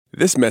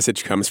This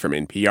message comes from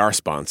NPR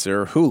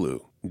sponsor Hulu.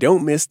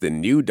 Don't miss the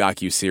new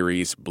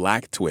docuseries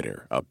Black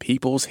Twitter, A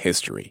People's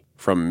History.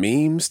 From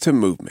memes to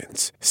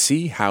movements,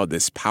 see how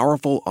this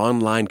powerful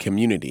online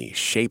community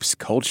shapes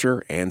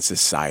culture and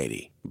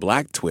society.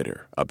 Black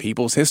Twitter, A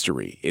People's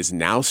History is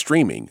now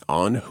streaming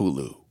on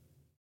Hulu.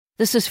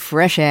 This is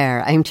Fresh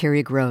Air. I'm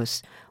Terry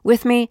Gross.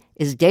 With me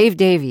is Dave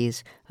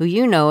Davies, who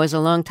you know as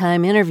a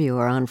longtime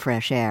interviewer on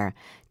Fresh Air.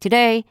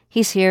 Today,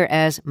 he's here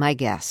as my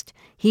guest.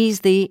 He's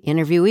the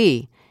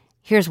interviewee.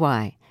 Here's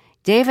why.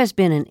 Dave has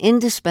been an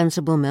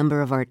indispensable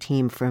member of our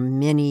team for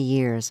many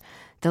years.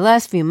 The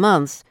last few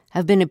months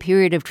have been a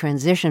period of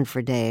transition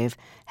for Dave,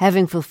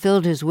 having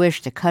fulfilled his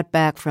wish to cut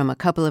back from a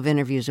couple of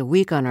interviews a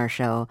week on our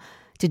show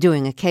to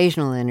doing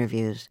occasional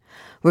interviews.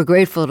 We're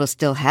grateful to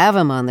still have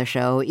him on the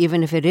show,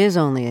 even if it is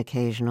only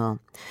occasional.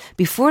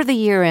 Before the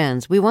year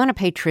ends, we want to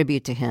pay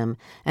tribute to him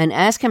and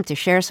ask him to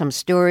share some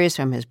stories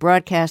from his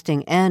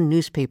broadcasting and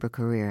newspaper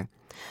career.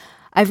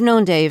 I've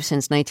known Dave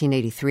since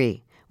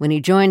 1983, when he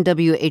joined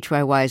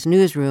WHYY's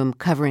newsroom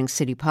covering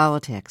city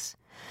politics.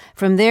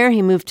 From there,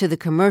 he moved to the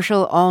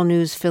commercial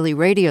all-news Philly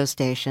radio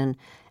station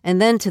and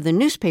then to the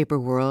newspaper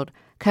world,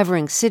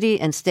 covering city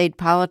and state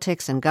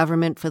politics and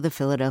government for the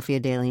Philadelphia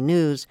Daily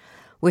News,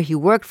 where he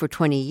worked for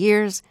 20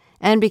 years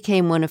and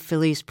became one of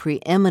Philly's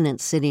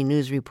preeminent city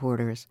news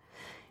reporters.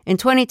 In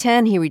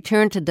 2010, he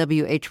returned to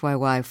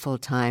WHYY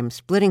full-time,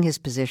 splitting his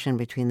position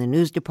between the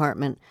news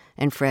department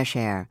and Fresh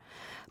Air.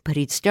 But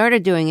he'd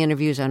started doing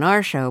interviews on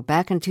our show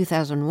back in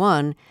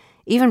 2001,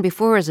 even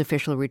before his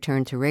official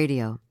return to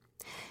radio.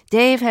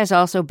 Dave has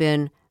also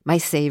been my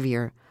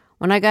savior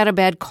when I got a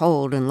bad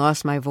cold and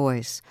lost my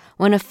voice,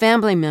 when a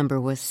family member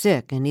was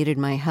sick and needed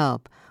my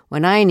help,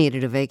 when I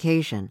needed a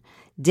vacation.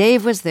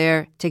 Dave was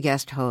there to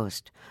guest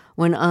host.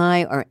 When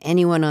I or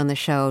anyone on the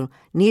show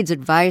needs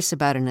advice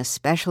about an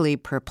especially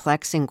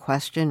perplexing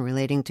question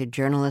relating to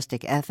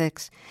journalistic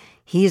ethics,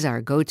 he's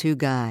our go-to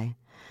guy.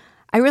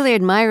 I really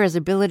admire his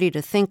ability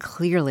to think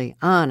clearly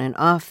on and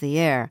off the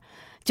air,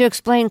 to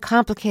explain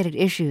complicated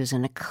issues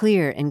in a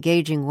clear,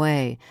 engaging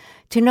way,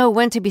 to know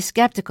when to be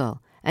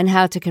skeptical and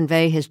how to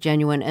convey his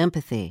genuine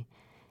empathy.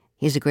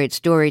 He's a great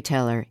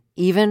storyteller,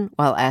 even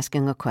while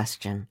asking a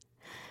question.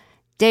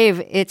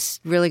 Dave, it's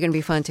really going to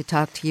be fun to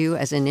talk to you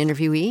as an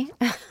interviewee.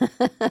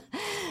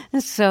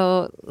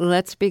 So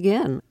let's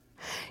begin.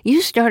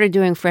 You started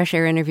doing Fresh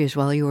Air interviews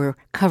while you were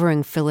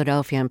covering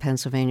Philadelphia and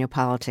Pennsylvania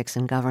politics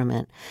and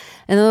government.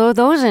 And though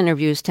those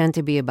interviews tend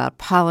to be about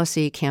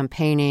policy,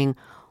 campaigning,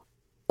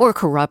 or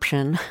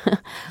corruption,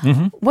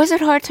 was it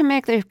hard to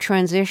make the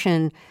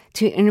transition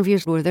to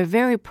interviews where they're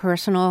very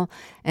personal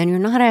and you're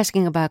not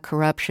asking about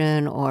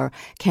corruption or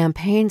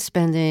campaign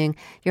spending,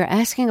 you're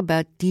asking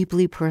about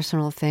deeply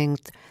personal things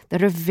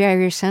that are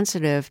very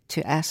sensitive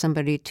to ask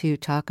somebody to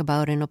talk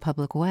about in a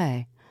public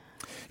way?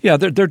 Yeah,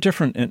 they're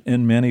different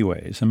in many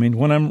ways. I mean,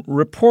 when I'm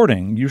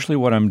reporting, usually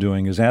what I'm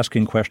doing is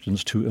asking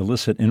questions to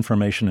elicit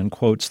information and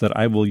quotes that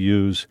I will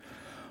use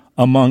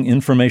among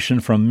information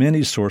from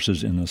many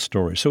sources in the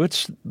story. So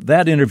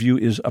that interview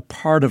is a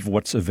part of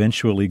what's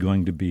eventually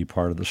going to be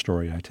part of the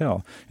story I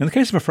tell. In the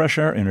case of a Fresh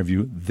Air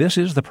interview, this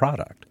is the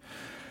product.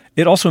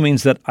 It also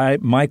means that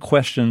my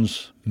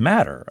questions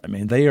matter. I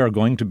mean, they are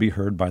going to be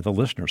heard by the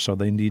listener, so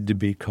they need to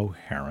be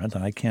coherent,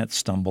 and I can't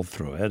stumble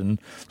through it. And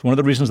it's one of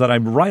the reasons that I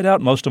write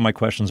out most of my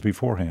questions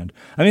beforehand.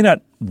 I may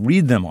not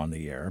read them on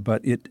the air,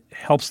 but it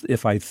helps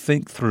if I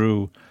think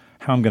through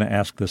how I'm going to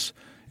ask this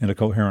in a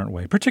coherent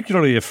way,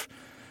 particularly if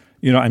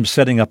I'm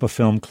setting up a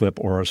film clip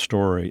or a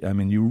story. I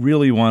mean, you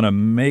really want to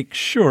make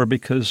sure,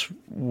 because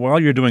while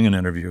you're doing an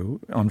interview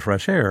on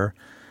Fresh Air,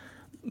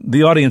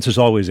 the audience is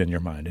always in your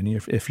mind. And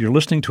if you're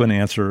listening to an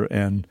answer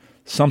and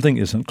something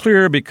isn't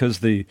clear because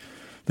the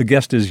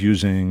guest is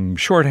using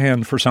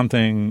shorthand for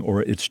something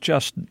or it's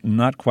just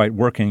not quite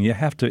working, you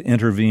have to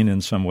intervene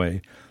in some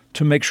way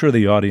to make sure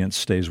the audience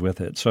stays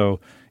with it. So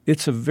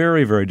it's a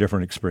very, very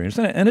different experience.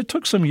 And it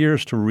took some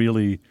years to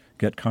really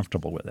get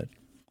comfortable with it.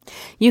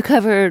 You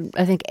covered,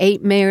 I think,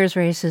 8 mayor's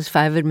races,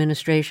 5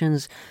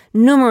 administrations,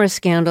 numerous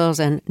scandals,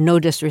 and no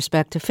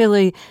disrespect to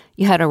Philly,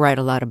 you had to write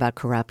a lot about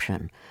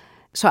corruption.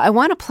 So I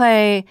want to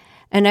play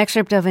an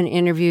excerpt of an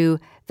interview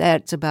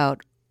that's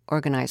about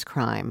organized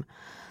crime,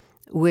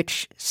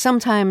 which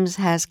sometimes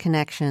has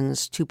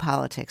connections to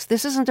politics.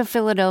 This isn't a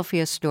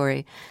Philadelphia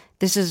story.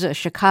 This is a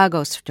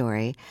Chicago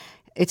story.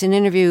 It's an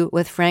interview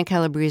with Frank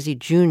Calabrese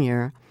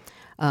Jr.,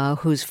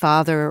 whose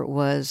father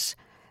was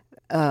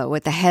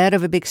with the head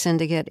of a big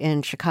syndicate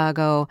in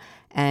Chicago,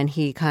 and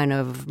he kind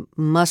of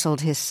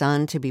muscled his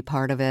son to be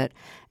part of it.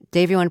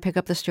 Dave, you want to pick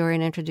up the story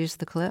and introduce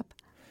the clip?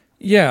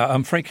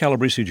 Yeah, Frank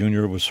Calabrese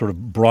Jr. was sort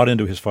of brought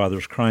into his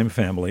father's crime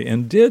family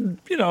and did,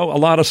 a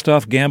lot of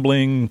stuff,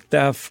 gambling,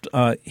 theft.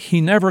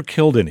 He never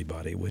killed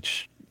anybody,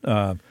 which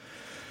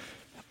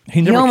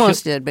he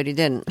almost did, but he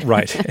didn't.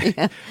 Right.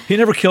 Yeah. He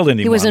never killed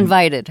anyone. He was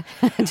invited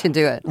to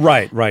do it.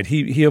 Right.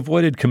 He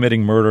avoided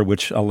committing murder,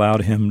 which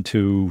allowed him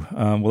to,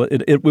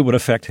 it would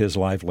affect his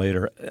life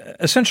later.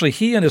 Essentially,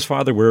 he and his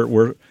father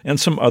were and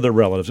some other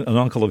relatives, an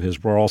uncle of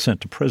his, were all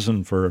sent to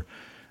prison for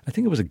I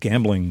think it was a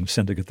gambling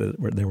syndicate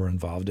that they were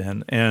involved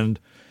in. And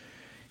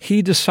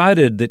he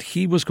decided that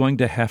he was going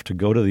to have to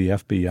go to the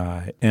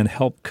FBI and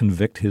help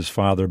convict his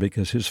father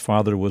because his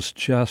father was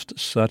just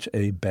such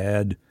a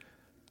bad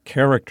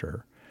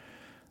character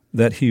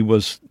that he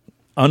was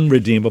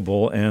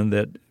unredeemable and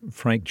that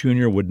Frank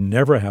Jr. would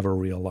never have a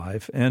real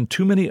life, and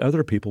too many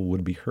other people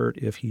would be hurt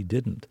if he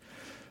didn't.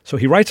 So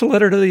he writes a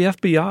letter to the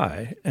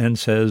FBI and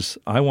says,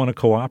 I want to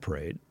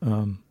cooperate.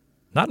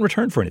 Not in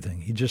return for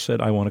anything. He just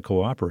said, I want to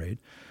cooperate.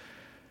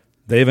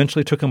 They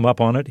eventually took him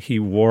up on it. He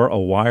wore a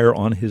wire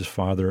on his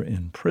father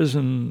in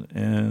prison,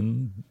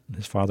 and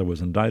his father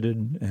was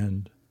indicted,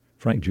 and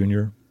Frank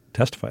Jr.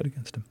 testified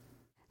against him.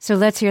 So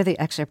let's hear the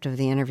excerpt of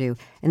the interview.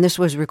 And this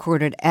was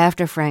recorded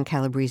after Frank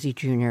Calabrese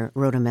Jr.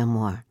 wrote a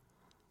memoir.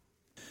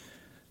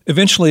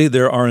 Eventually,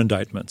 there are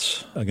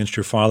indictments against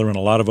your father and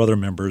a lot of other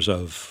members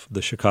of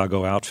the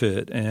Chicago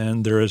outfit,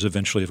 and there is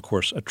eventually, of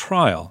course, a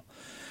trial.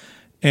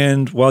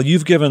 And while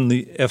you've given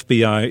the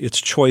FBI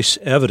its choice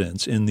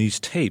evidence in these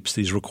tapes,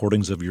 these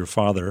recordings of your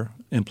father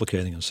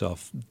implicating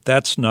himself,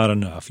 that's not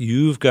enough.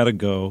 You've got to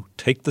go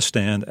take the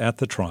stand at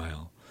the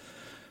trial,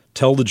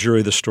 tell the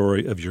jury the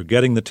story of your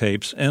getting the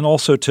tapes, and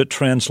also to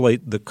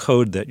translate the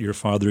code that your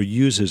father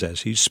uses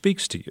as he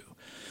speaks to you.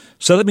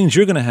 So that means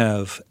you're going to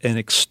have an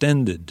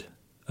extended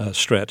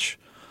stretch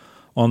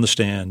on the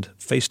stand,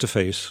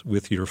 face-to-face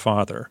with your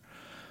father.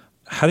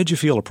 How did you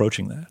feel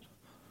approaching that?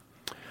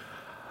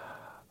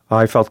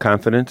 I felt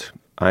confident.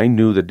 I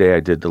knew the day I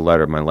did the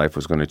letter my life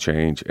was going to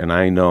change, and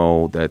I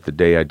know that the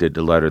day I did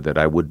the letter that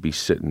I would be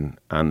sitting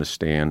on the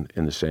stand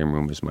in the same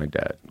room as my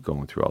dad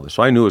going through all this.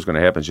 So I knew it was going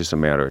to happen. It's just a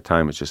matter of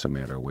time. It's just a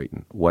matter of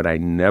waiting. What I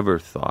never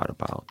thought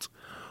about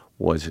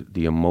was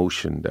the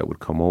emotion that would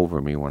come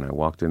over me when I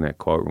walked in that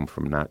courtroom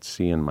from not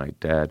seeing my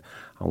dad.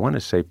 I want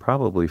to say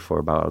probably for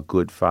about a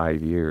good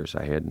 5 years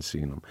I hadn't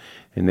seen him.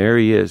 And there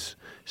he is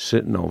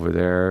sitting over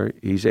there.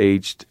 He's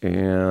aged,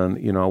 and,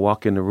 I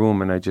walk in the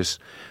room and I just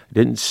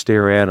didn't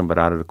stare at him, but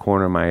out of the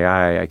corner of my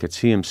eye, I could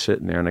see him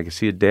sitting there, and I could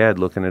see a dad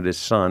looking at his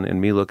son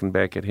and me looking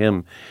back at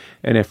him.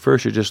 And at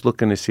first you're just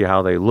looking to see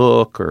how they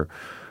look or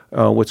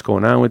what's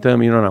going on with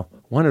them. And I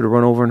wanted to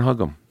run over and hug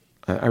him.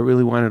 I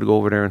really wanted to go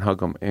over there and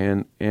hug him,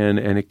 and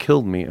it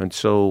killed me. And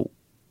so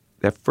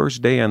that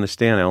first day on the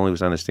stand, I only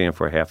was on the stand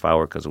for a half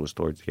hour because it was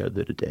towards the end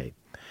of the day.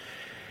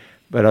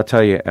 But I'll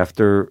tell you,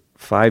 after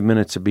 5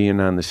 minutes of being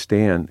on the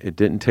stand, it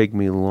didn't take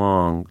me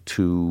long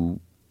to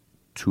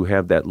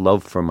have that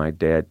love for my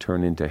dad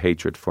turn into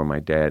hatred for my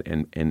dad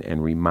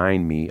and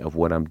remind me of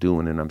what I'm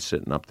doing, and I'm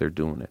sitting up there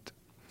doing it.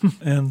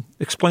 And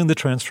explain the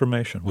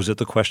transformation. Was it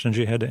the questions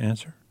you had to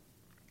answer?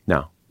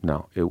 No.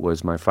 It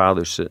was my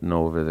father sitting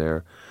over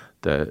there,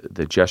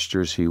 the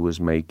gestures he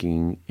was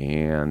making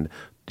and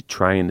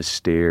trying to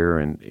stare,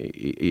 and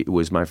it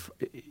was my,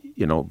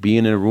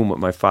 being in a room with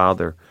my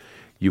father,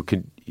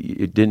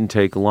 it didn't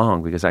take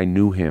long because I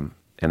knew him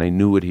and I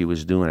knew what he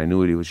was doing. I knew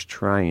what he was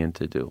trying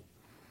to do.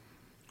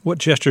 What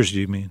gestures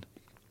do you mean?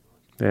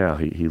 Yeah,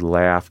 he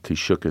laughed. He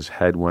shook his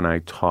head when I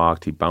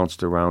talked. He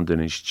bounced around in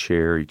his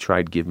chair. He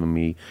tried giving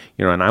me,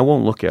 and I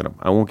won't look at him.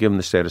 I won't give him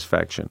the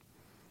satisfaction.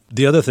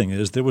 The other thing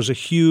is there was a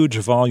huge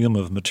volume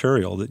of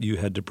material that you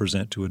had to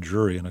present to a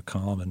jury in a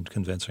calm and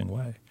convincing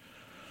way.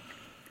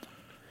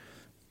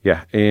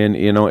 Yeah, and,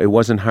 it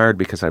wasn't hard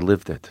because I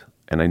lived it,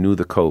 and I knew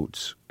the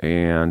codes.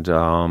 And,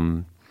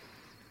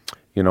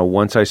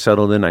 once I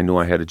settled in, I knew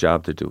I had a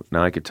job to do.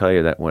 Now, I could tell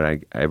you that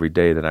every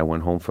day that I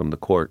went home from the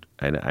court,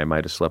 and I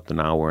might have slept an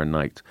hour a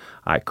night,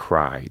 I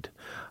cried.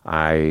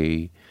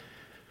 I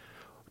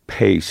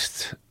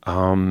paced,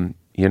 and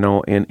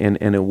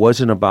it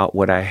wasn't about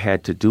what I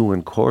had to do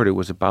in court. It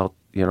was about,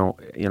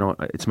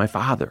 it's my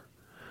father.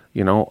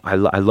 I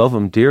love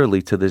him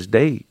dearly to this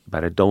day,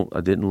 but I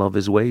didn't love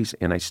his ways,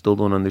 and I still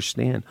don't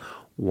understand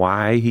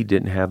why he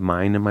didn't have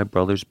mine and my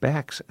brother's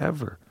backs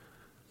ever.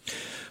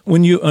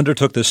 When you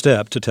undertook this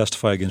step to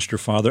testify against your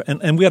father,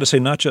 and we got to say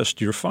not just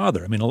your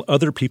father, I mean,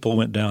 other people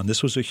went down.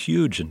 This was a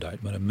huge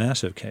indictment, a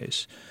massive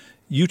case.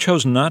 You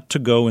chose not to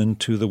go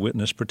into the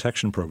witness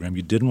protection program.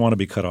 You didn't want to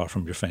be cut off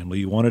from your family.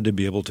 You wanted to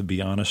be able to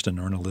be honest and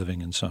earn a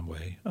living in some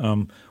way.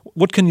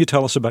 What can you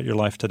tell us about your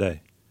life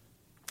today?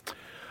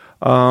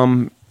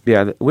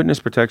 Yeah, the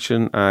witness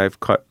protection, I've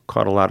caught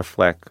a lot of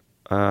flack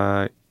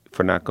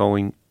for not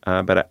going,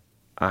 but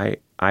I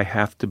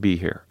have to be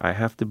here. I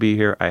have to be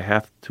here. I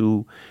have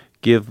to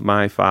give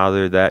my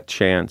father that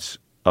chance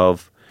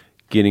of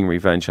getting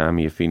revenge on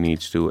me if he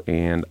needs to,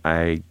 and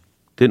I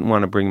didn't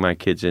want to bring my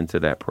kids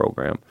into that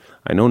program.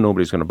 I know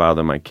nobody's going to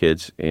bother my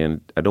kids, and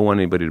I don't want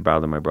anybody to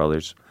bother my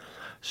brothers,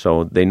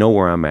 so they know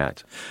where I'm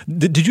at.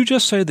 Did you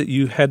just say that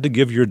you had to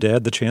give your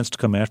dad the chance to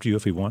come after you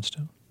if he wants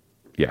to?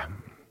 Yeah.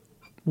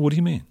 What do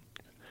you mean?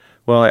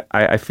 Well,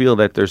 I feel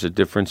that there's a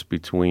difference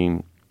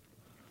between,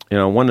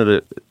 one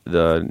of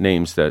the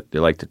names that they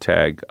like to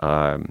tag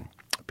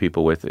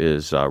people with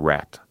is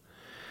rat.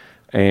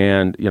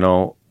 And,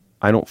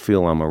 I don't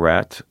feel I'm a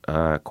rat,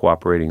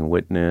 cooperating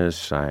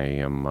witness. I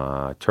am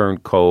a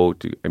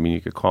turncoat. I mean,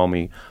 you could call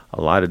me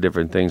a lot of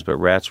different things, but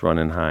rats run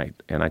and hide,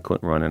 and I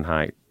couldn't run and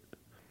hide.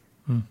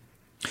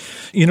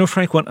 You know,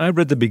 Frank, when I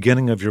read the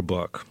beginning of your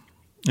book,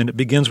 and it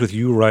begins with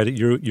you writing,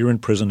 you're in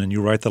prison and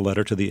you write the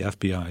letter to the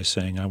FBI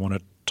saying, I want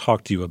to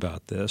talk to you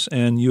about this.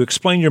 And you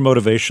explain your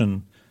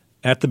motivation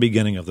at the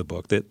beginning of the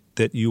book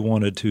that you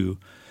wanted to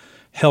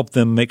help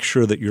them make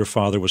sure that your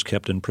father was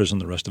kept in prison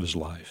the rest of his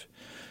life.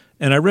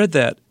 And I read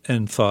that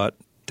and thought,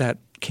 that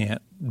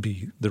can't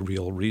be the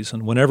real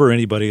reason. Whenever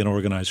anybody in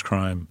organized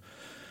crime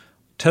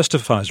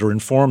testifies or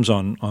informs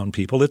on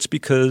people, it's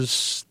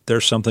because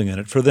there's something in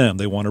it for them.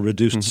 They want a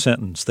reduced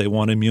sentence. They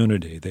want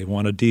immunity. They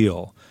want a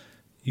deal.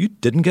 You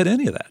didn't get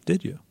any of that,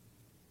 did you?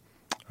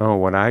 Oh,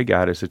 what I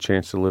got is a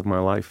chance to live my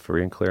life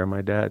free and clear of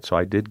my dad. So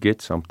I did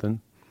get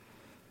something.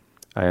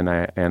 And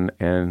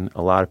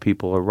a lot of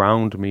people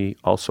around me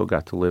also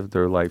got to live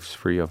their lives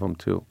free of him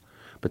too.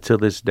 But to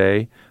this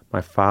day,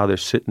 my father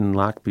sitting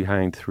locked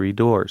behind 3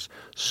 doors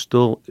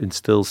still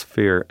instills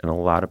fear in a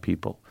lot of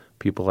people.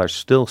 People are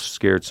still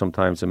scared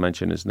sometimes to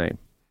mention his name.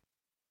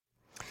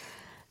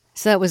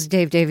 So that was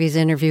Dave Davies'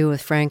 interview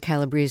with Frank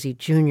Calabrese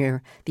Jr.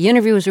 The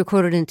interview was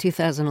recorded in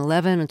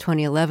 2011 and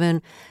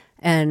 2011,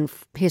 and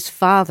his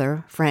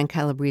father, Frank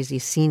Calabrese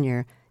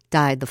Sr.,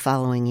 died the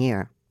following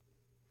year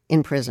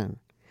in prison.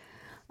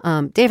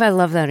 Dave, I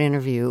love that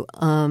interview.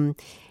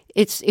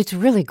 It's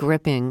really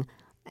gripping,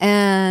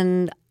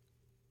 and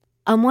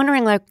I'm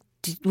wondering,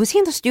 was he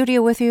in the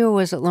studio with you, or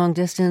was it long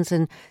distance?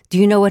 And do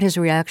you know what his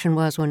reaction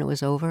was when it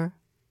was over?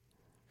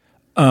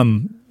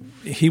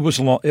 It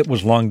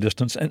was long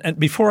distance. And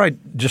before I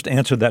just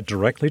answer that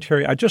directly,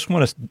 Terry, I just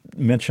want to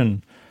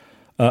mention,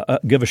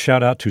 give a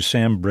shout out to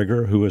Sam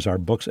Brigger, who is our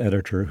books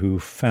editor, who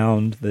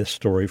found this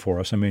story for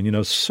us. I mean, you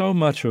know, so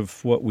much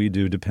of what we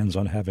do depends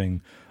on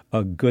having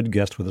a good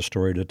guest with a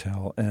story to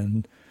tell.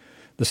 And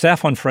the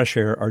staff on Fresh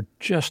Air are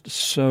just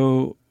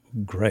so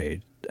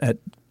great at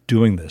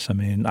doing this. I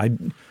mean,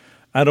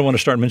 I don't want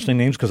to start mentioning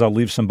names because I'll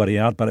leave somebody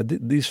out, but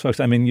these folks,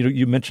 I mean,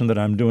 you mentioned that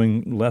I'm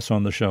doing less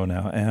on the show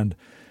now, and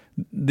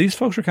these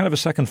folks are kind of a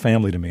second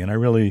family to me, and I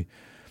really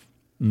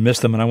miss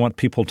them, and I want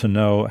people to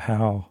know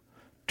how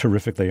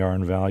terrific they are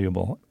and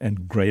valuable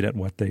and great at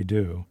what they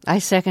do. I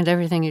second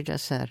everything you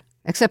just said,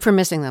 except for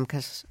missing them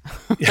because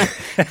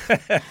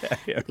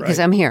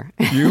I'm here.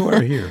 You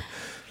are here.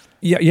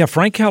 Yeah,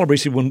 Frank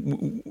Calabrese,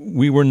 when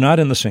we were not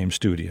in the same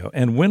studio,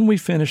 and when we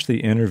finished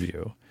the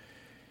interview,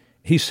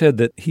 he said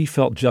that he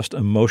felt just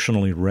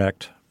emotionally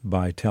wrecked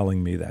by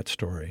telling me that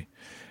story.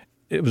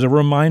 It was a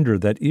reminder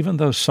that even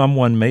though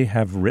someone may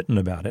have written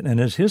about it, and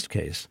in his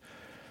case,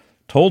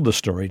 told the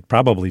story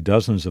probably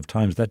dozens of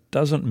times, that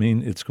doesn't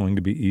mean it's going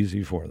to be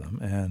easy for them.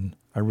 And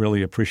I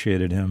really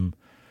appreciated him,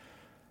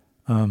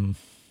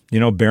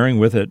 bearing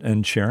with it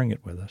and sharing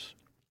it with us.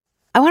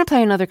 I want to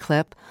play another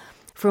clip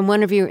from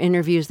one of your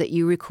interviews that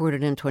you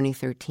recorded in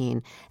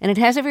 2013. And it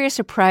has a very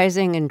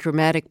surprising and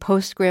dramatic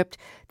postscript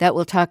that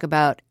we'll talk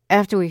about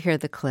after we hear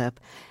the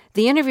clip.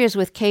 The interview is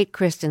with Kate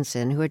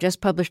Christensen, who had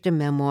just published a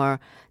memoir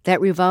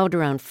that revolved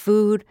around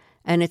food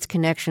and its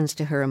connections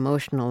to her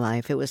emotional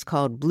life. It was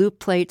called Blue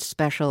Plate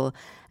Special,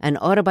 an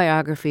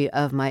autobiography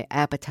of my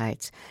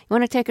appetites. You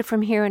want to take it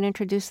from here and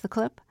introduce the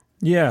clip?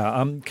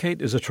 Yeah,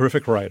 Kate is a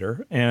terrific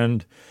writer,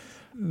 and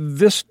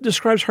this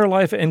describes her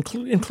life,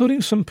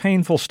 including some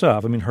painful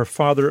stuff. I mean, her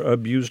father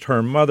abused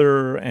her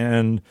mother,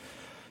 and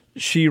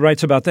she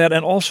writes about that.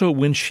 And also,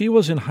 when she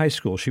was in high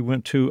school, she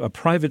went to a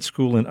private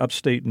school in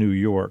upstate New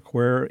York,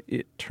 where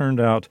it turned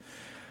out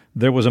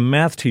there was a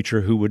math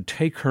teacher who would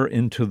take her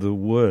into the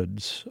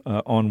woods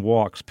on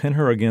walks, pin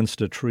her against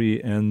a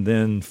tree, and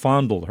then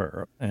fondle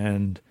her.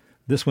 And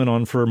this went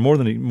on for more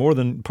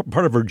than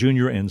part of her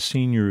junior and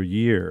senior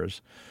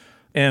years.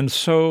 And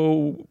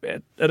so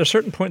at a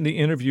certain point in the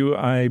interview,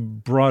 I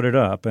brought it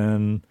up,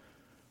 and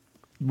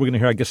we're going to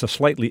hear, I guess, a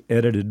slightly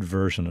edited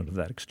version of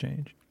that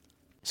exchange.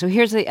 So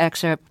here's the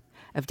excerpt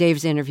of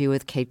Dave's interview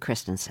with Kate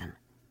Christensen.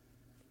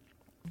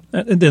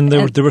 And then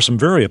there was some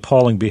very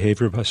appalling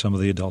behavior by some of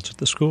the adults at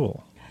the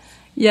school.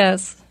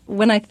 Yes.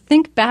 When I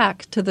think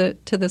back to the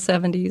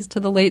 70s, to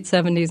the late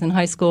 70s in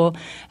high school,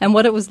 and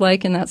what it was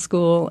like in that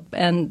school,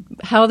 and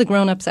how the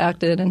grown-ups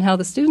acted and how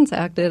the students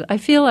acted, I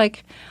feel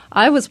like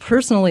I was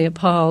personally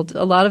appalled.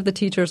 A lot of the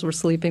teachers were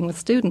sleeping with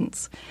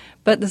students.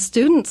 But the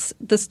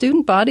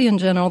student body in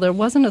general, there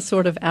wasn't a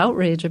sort of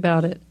outrage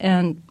about it.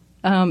 And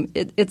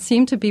it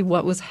seemed to be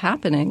what was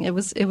happening. It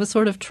was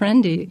sort of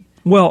trendy.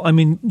 Well, I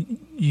mean,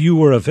 you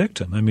were a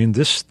victim. I mean,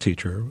 this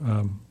teacher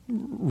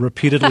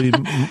repeatedly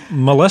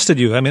molested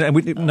you. I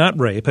mean, not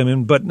rape.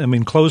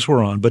 But clothes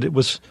were on. But it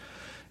was,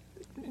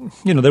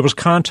 there was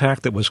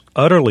contact that was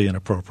utterly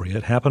inappropriate.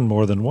 It happened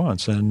more than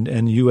once,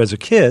 and you as a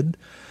kid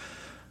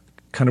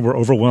kind of were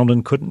overwhelmed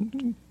and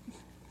couldn't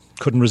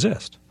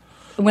resist.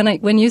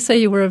 When you say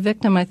you were a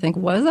victim, I think,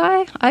 was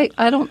I?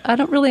 I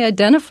don't really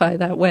identify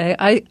that way.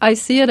 I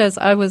see it as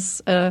I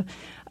was a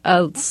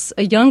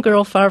young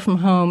girl far from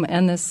home,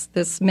 and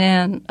this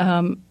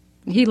man,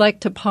 he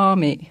liked to paw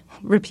me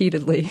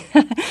repeatedly.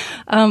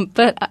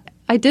 But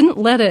I didn't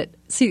let it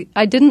 – see,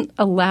 I didn't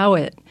allow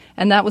it.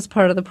 And that was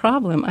part of the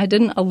problem. I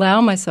didn't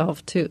allow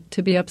myself to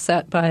be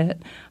upset by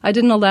it. I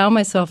didn't allow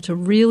myself to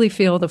really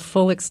feel the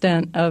full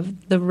extent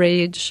of the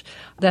rage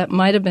that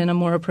might have been a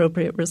more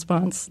appropriate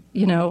response.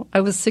 You know,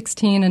 I was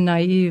 16 and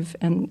naive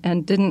and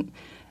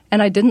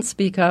I didn't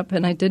speak up,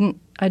 and I didn't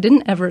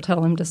ever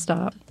tell him to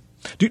stop.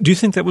 Do you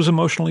think that was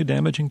emotionally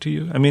damaging to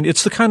you? I mean,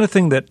 it's the kind of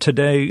thing that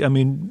today, I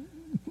mean,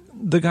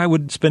 the guy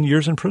would spend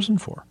years in prison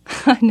for.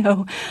 I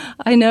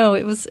know.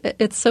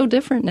 It's so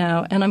different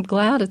now, and I'm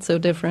glad it's so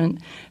different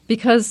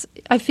because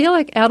I feel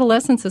like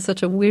adolescence is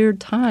such a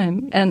weird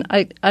time. And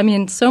I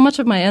mean, so much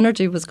of my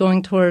energy was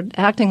going toward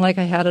acting like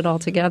I had it all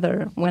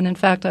together when in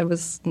fact I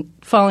was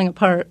falling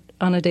apart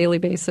on a daily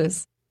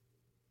basis.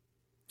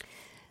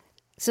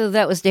 So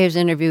that was Dave's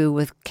interview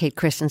with Kate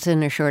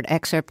Christensen, a short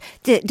excerpt.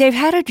 Dave,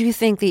 how did you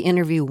think the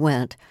interview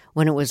went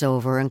when it was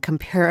over, and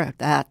compare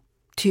that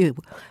to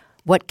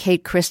what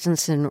Kate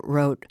Christensen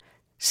wrote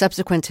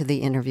subsequent to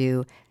the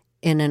interview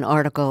in an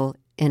article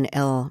in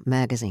Elle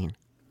magazine?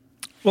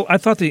 Well, I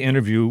thought the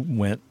interview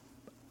went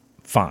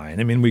fine.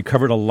 I mean, we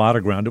covered a lot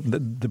of ground.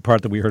 The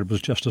part that we heard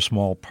was just a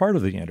small part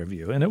of the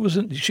interview, and it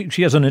wasn't.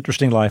 She has an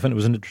interesting life, and it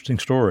was an interesting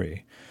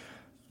story.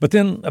 But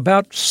then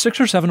about 6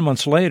 or 7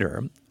 months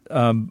later,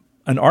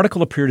 an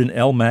article appeared in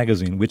Elle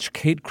magazine, which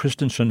Kate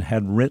Christensen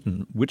had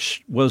written,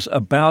 which was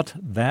about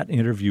that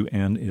interview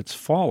and its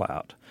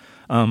fallout.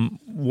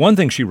 One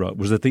thing she wrote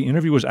was that the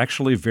interview was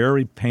actually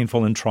very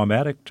painful and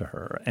traumatic to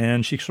her,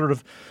 and she sort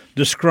of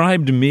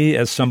described me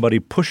as somebody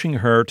pushing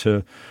her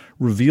to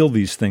reveal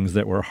these things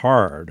that were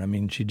hard. I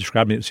mean, she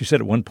described me, she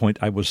said at one point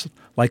I was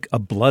like a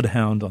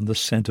bloodhound on the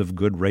scent of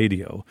good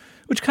radio,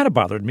 which kind of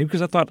bothered me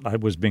because I thought I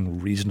was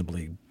being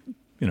reasonably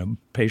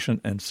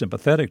patient and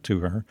sympathetic to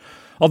her.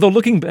 Although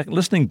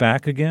listening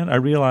back again, I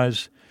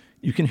realize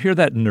you can hear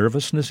that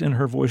nervousness in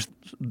her voice,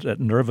 that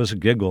nervous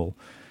giggle.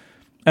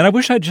 And I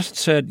wish I'd just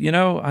said,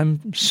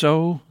 I'm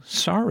so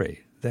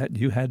sorry that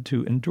you had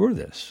to endure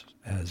this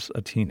as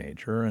a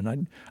teenager.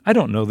 And I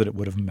don't know that it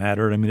would have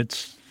mattered. I mean,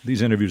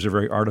 these interviews are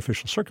very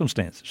artificial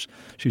circumstances.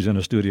 She's in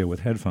a studio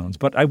with headphones.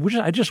 But I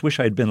just wish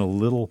I'd been a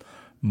little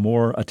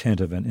more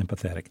attentive and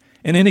empathetic.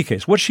 In any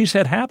case, what she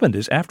said happened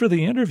is after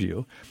the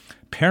interview,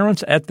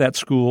 parents at that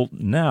school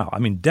now, I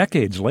mean,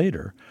 decades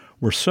later,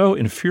 were so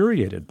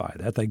infuriated by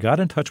that, they got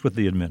in touch with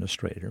the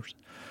administrators,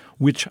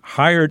 which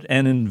hired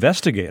an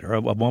investigator,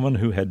 a woman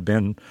who had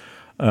been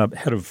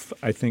head of,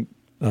 I think,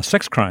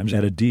 sex crimes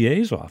at a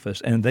DA's office,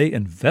 and they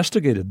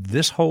investigated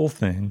this whole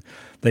thing.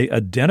 They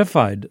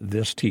identified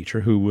this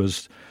teacher who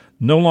was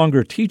no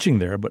longer teaching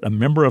there, but a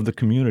member of the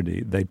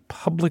community. They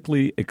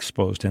publicly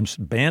exposed him,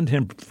 banned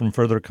him from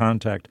further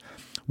contact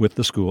with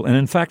the school. And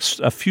in fact,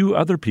 a few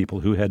other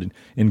people who had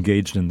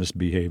engaged in this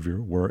behavior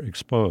were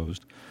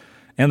exposed.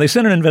 And they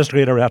sent an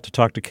investigator out to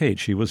talk to Kate.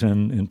 She was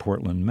in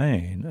Portland,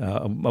 Maine,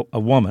 a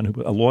woman,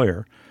 a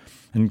lawyer.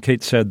 And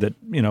Kate said that,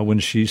 when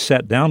she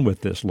sat down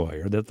with this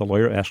lawyer, that the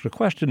lawyer asked a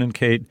question, and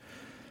Kate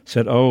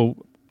said, "Oh,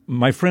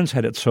 my friends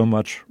had it so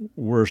much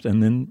worse,"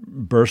 and then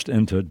burst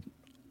into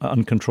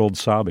uncontrolled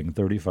sobbing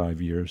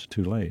 35 years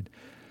too late.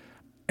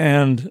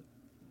 And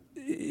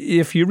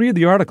if you read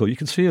the article, you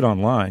can see it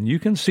online. You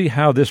can see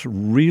how this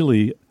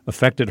really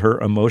affected her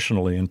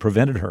emotionally and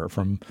prevented her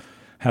from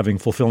having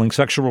fulfilling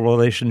sexual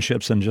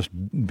relationships and just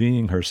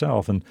being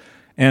herself.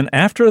 And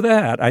after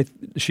that,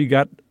 she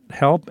got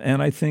help,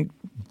 and I think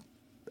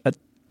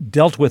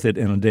dealt with it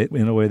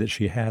in a way that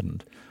she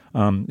hadn't.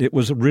 It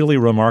was a really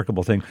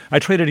remarkable thing. I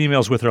traded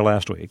emails with her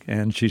last week,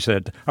 and she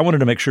said, I wanted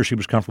to make sure she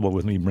was comfortable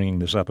with me bringing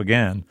this up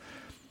again.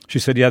 She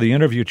said, yeah, the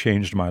interview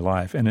changed my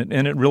life, and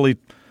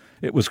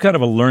it was kind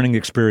of a learning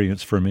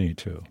experience for me,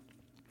 too.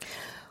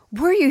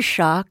 Were you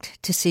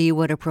shocked to see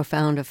what a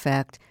profound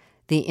effect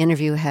the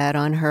interview had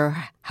on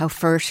her, how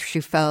first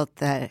she felt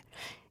that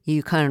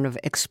you kind of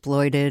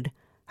exploited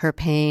her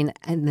pain,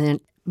 and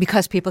then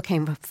because people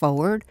came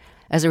forward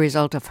as a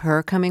result of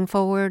her coming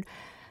forward,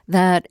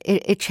 that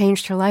it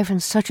changed her life in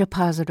such a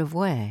positive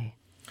way?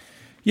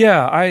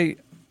 Yeah, I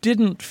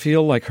didn't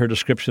feel like her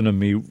description of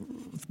me,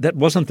 that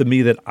wasn't the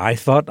me that I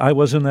thought I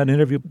was in that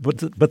interview,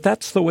 but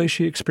that's the way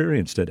she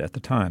experienced it at the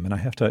time, and I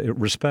have to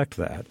respect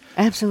that.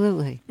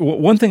 Absolutely.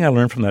 One thing I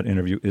learned from that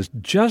interview is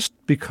just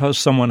because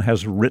someone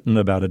has written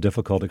about a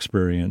difficult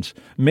experience,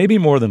 maybe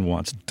more than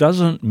once,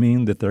 doesn't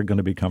mean that they're going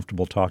to be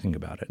comfortable talking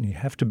about it, and you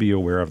have to be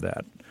aware of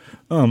that.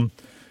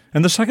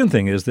 And the second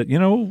thing is that,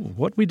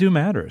 what we do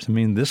matters. I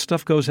mean, this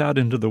stuff goes out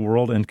into the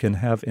world and can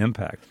have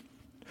impact.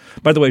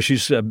 By the way, she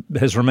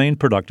has remained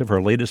productive.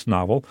 Her latest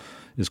novel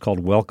is called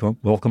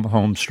Welcome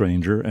Home,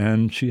 Stranger,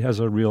 and she has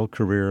a real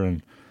career,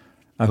 and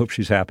I hope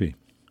she's happy.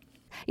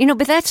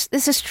 But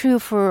this is true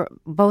for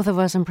both of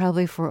us and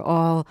probably for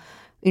all,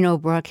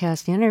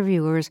 broadcast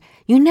interviewers.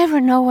 You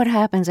never know what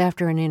happens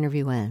after an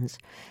interview ends.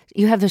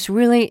 You have this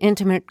really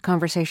intimate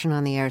conversation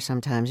on the air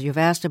sometimes. You've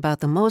asked about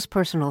the most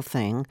personal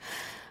thing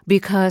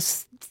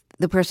because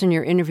the person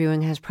you're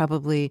interviewing has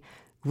probably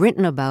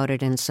written about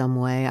it in some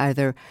way,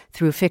 either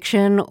through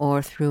fiction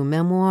or through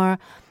memoir.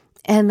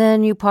 And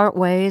then you part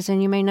ways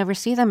and you may never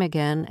see them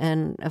again.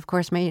 And, of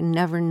course, may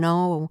never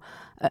know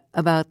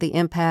about the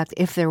impact,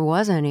 if there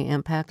was any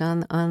impact,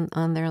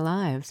 on their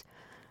lives.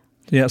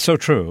 Yeah, so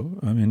true.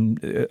 I mean,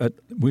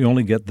 we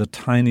only get the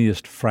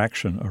tiniest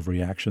fraction of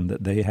reaction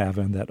that they have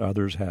and that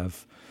others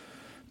have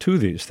to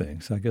these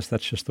things. I guess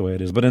that's just the way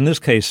it is. But in this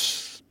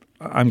case,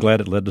 I'm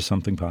glad it led to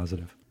something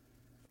positive.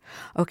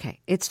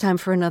 Okay, it's time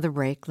for another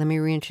break. Let me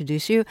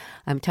reintroduce you.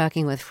 I'm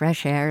talking with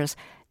Fresh Air's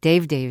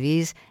Dave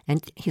Davies,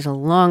 and he's a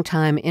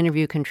longtime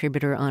interview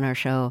contributor on our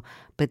show.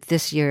 But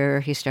this year,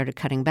 he started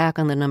cutting back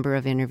on the number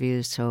of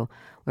interviews, so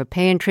we're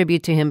paying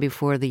tribute to him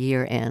before the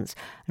year ends.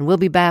 And we'll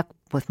be back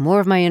with more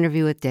of my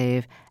interview with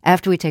Dave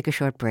after we take a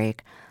short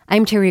break.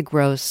 I'm Terry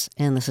Gross,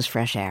 and this is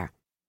Fresh Air.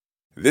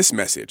 This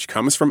message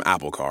comes from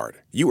Apple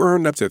Card. You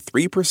earn up to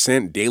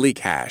 3% daily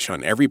cash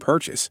on every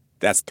purchase.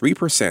 That's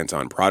 3%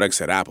 on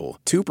products at Apple,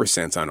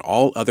 2% on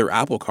all other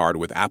Apple Card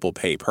with Apple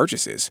Pay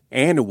purchases,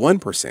 and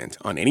 1%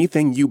 on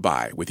anything you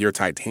buy with your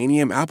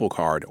titanium Apple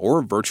Card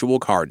or virtual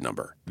card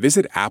number.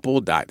 Visit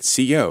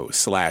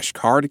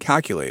apple.co/card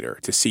calculator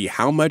to see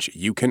how much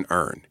you can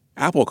earn.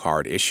 Apple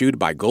Card issued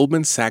by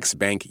Goldman Sachs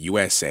Bank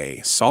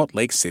USA, Salt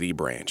Lake City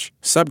branch.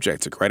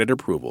 Subject to credit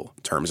approval.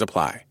 Terms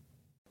apply.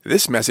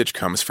 This message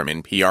comes from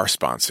NPR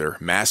sponsor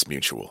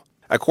MassMutual.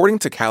 According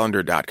to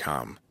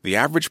Calendar.com, the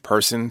average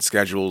person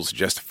schedules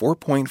just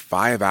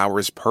 4.5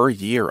 hours per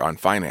year on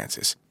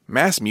finances.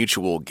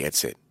 MassMutual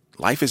gets it.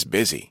 Life is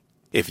busy.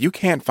 If you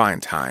can't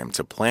find time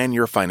to plan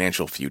your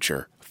financial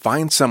future,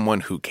 find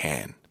someone who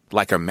can,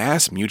 like a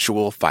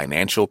MassMutual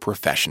financial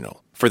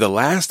professional. For the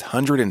last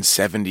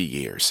 170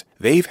 years,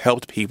 they've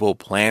helped people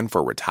plan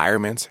for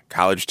retirement,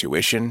 college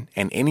tuition,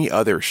 and any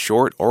other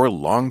short or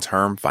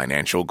long-term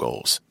financial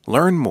goals.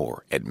 Learn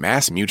more at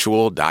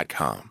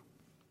MassMutual.com.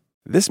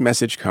 This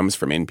message comes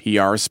from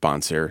NPR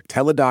sponsor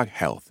Teladoc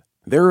Health.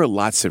 There are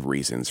lots of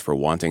reasons for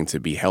wanting to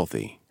be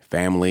healthy.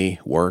 Family,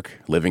 work,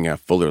 living a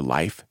fuller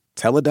life.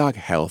 Teladoc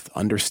Health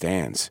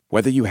understands.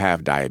 Whether you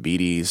have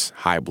diabetes,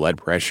 high blood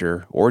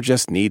pressure, or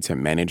just need to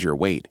manage your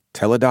weight,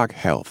 Teladoc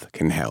Health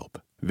can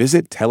help.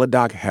 Visit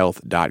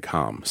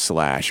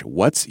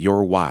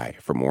teladochealth.com/whatsyourwhy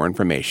for more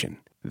information.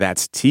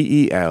 That's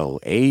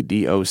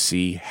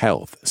TELADOC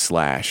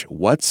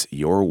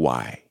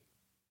health/whatsyourwhy.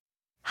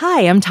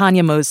 Hi, I'm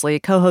Tanya Mosley,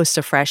 co-host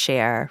of Fresh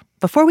Air.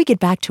 Before we get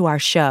back to our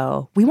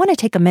show, we want to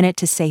take a minute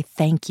to say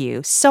thank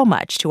you so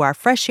much to our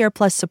Fresh Air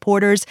Plus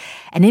supporters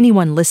and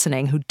anyone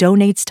listening who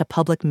donates to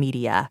public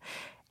media.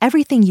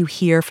 Everything you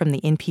hear from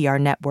the NPR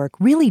network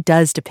really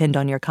does depend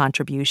on your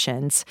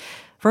contributions.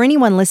 For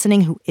anyone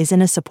listening who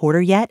isn't a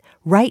supporter yet,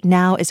 right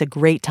now is a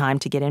great time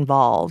to get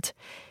involved.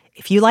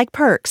 If you like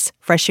perks,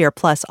 Fresh Air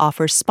Plus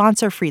offers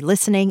sponsor-free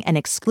listening and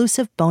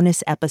exclusive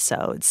bonus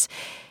episodes.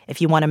 If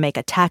you want to make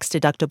a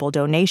tax-deductible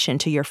donation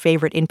to your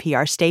favorite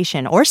NPR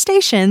station or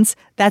stations,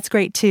 that's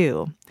great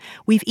too.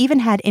 We've even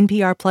had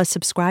NPR Plus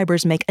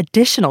subscribers make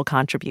additional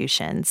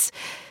contributions.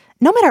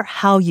 No matter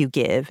how you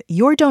give,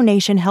 your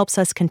donation helps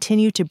us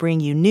continue to bring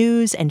you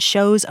news and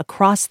shows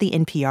across the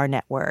NPR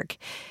network.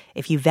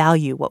 If you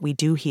value what we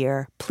do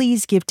here,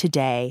 please give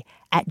today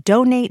at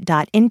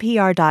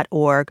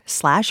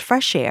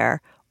donate.npr.org/freshair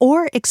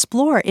or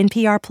explore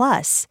NPR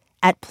Plus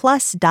at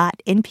plus.npr.org.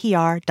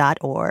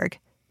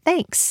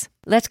 Thanks.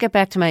 Let's get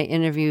back to my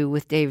interview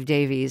with Dave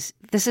Davies.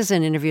 This is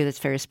an interview that's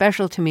very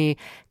special to me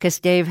because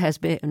Dave has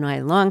been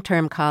my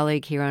long-term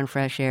colleague here on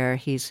Fresh Air.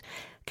 He's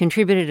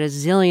contributed a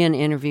zillion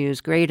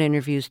interviews, great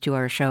interviews to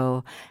our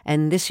show.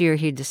 And this year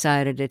he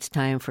decided it's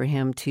time for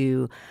him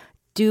to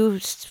do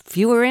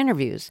fewer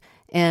interviews.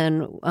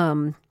 And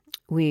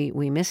we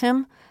miss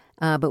him.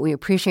 But we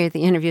appreciate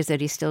the interviews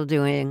that he's still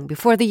doing.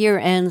 Before the year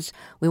ends,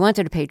 we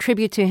wanted to pay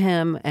tribute to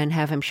him and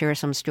have him share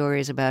some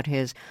stories about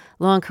his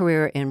long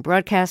career in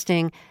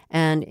broadcasting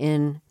and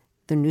in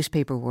the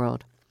newspaper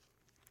world.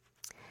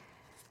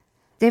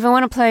 Dave, I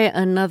want to play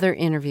another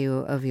interview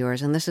of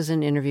yours, and this is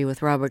an interview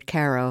with Robert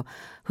Caro,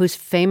 who's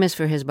famous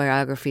for his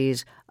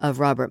biographies of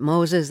Robert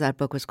Moses. That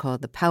book was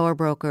called The Power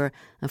Broker,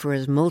 and for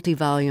his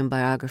multi-volume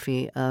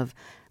biography of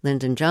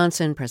Lyndon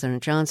Johnson,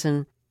 President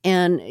Johnson.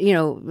 And, you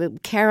know,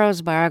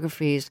 Caro's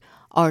biographies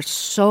are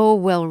so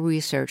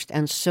well-researched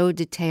and so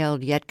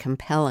detailed yet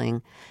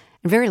compelling,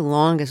 and very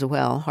long as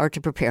well, hard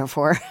to prepare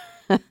for.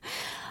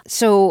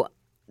 So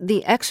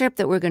the excerpt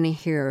that we're going to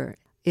hear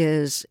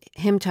is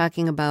him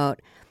talking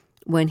about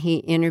when he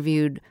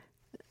interviewed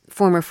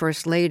former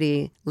First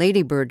Lady,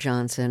 Lady Bird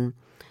Johnson,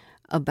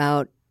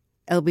 about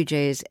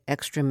LBJ's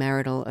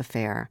extramarital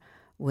affair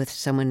with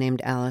someone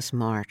named Alice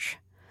March.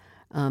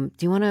 Do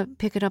you want to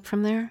pick it up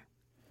from there?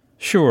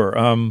 Sure.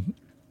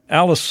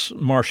 Alice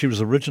Marsh, she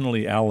was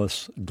originally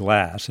Alice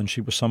Glass, and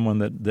she was someone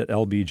that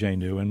LBJ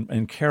knew.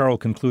 And Carol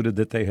concluded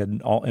that they had,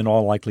 in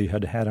all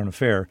likelihood, had an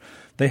affair.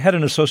 They had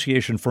an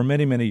association for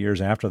many, many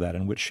years after that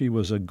in which she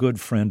was a good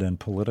friend and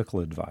political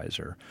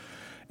advisor.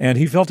 And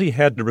he felt he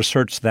had to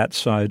research that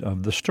side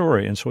of the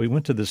story. And so he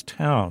went to this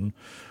town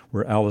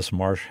where Alice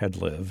Marsh had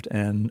lived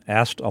and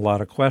asked a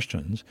lot of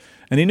questions.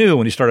 And he knew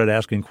when he started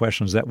asking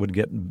questions that would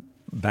get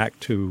back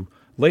to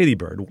Lady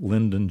Bird,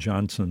 Lyndon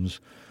Johnson's,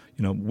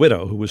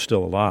 widow, who was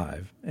still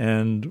alive.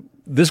 And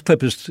this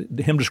clip is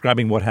him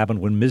describing what happened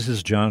when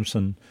Mrs.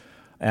 Johnson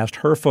asked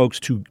her folks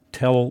to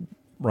tell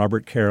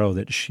Robert Caro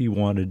that she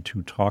wanted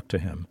to talk to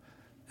him.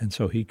 And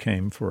so he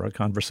came for a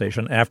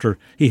conversation after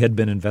he had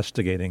been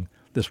investigating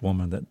this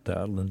woman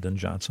that Lyndon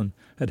Johnson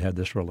had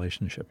this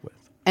relationship with.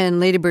 And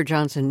Lady Bird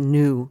Johnson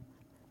knew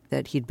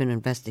that he'd been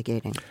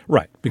investigating.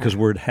 Right, because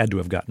word had to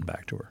have gotten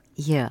back to her.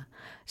 Yeah.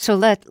 So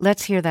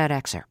let's hear that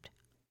excerpt.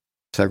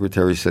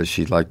 Secretary says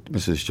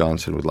Mrs.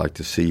 Johnson would like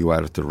to see you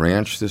out at the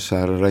ranch this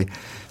Saturday.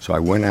 So I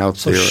went out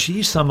there. So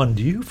she summoned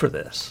you for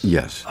this?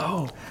 Yes.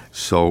 Oh.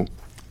 So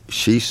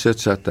she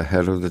sits at the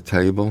head of the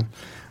table,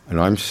 and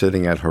I'm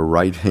sitting at her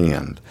right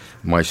hand.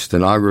 My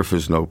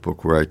stenographer's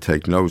notebook, where I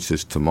take notes,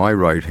 is to my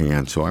right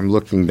hand. So I'm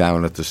looking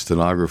down at the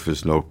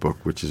stenographer's notebook,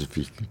 which is, if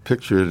you can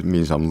picture it, it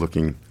means I'm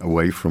looking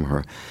away from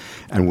her.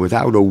 And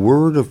without a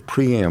word of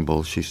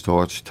preamble, she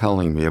starts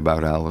telling me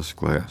about Alice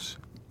Glass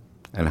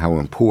and how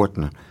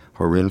important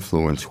her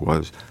influence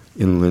was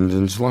in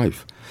Lyndon's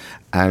life.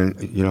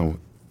 And,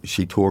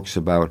 she talks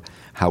about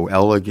how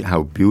elegant,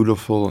 how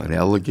beautiful and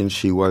elegant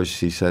she was.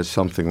 She says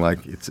something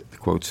like, it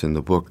quotes in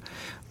the book,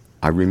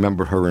 I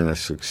remember her in a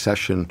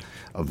succession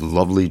of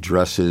lovely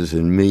dresses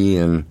and me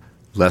in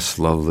less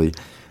lovely.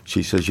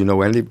 She says,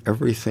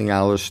 everything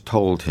Alice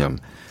told him,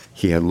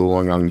 he had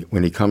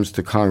when he comes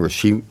to Congress.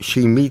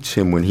 She meets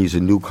him when he's a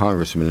new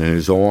congressman and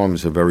his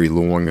arms are very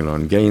long and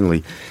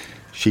ungainly.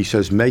 She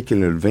says, make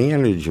an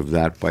advantage of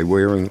that by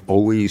wearing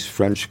always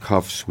French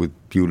cuffs with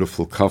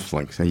beautiful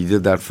cufflinks. And he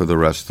did that for the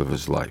rest of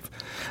his life.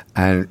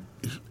 And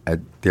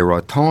there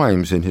are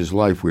times in his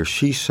life where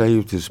she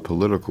saved his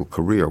political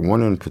career,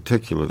 one in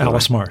particular.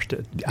 Alice Marsh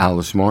did.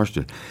 Alice Marsh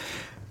did.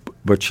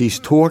 But she's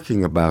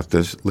talking about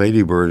this,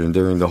 Lady Bird, and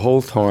during the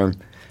whole time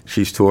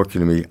she's talking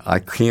to me, I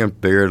can't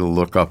bear to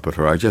look up at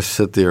her. I just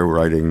sit there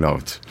writing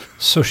notes.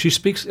 So she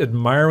speaks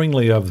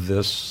admiringly of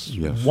this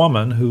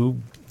woman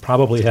who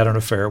probably had an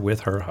affair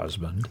with her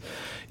husband.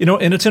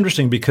 And it's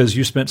interesting because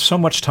you spent so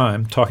much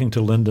time talking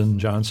to Lyndon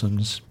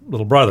Johnson's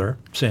little brother,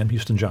 Sam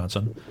Houston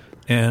Johnson,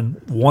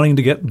 and wanting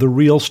to get the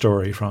real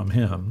story from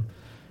him.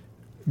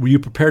 Were you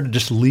prepared to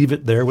just leave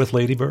it there with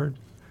Lady Bird?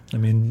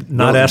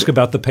 Not ask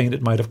about the pain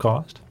it might have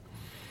caused?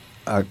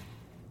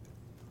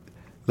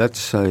 Let's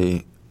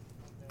say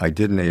I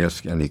didn't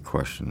ask any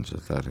questions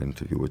at that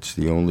interview. It's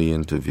the only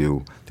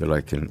interview that I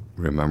can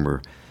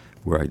remember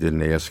where I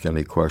didn't ask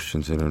any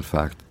questions, and in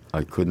fact,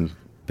 I couldn't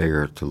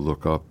bear to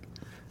look up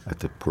at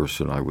the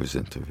person I was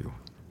interviewing.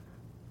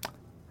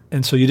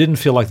 And so you didn't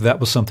feel like that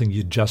was something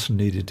you just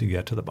needed to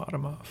get to the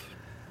bottom of?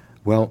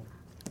 Well,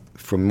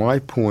 from my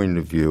point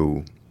of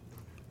view,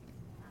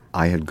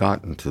 I had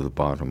gotten to the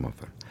bottom of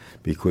it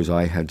because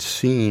I had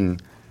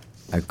seen,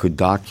 I could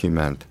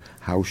document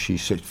how she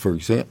said, for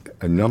example,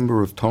 a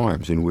number of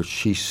times in which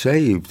she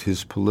saved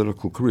his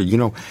political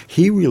career.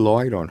 He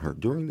relied on her.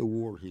 During the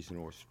war, he's in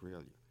Australia.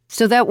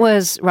 So that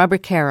was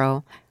Robert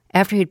Caro,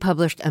 after he'd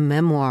published a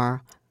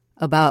memoir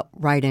about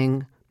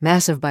writing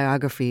massive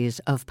biographies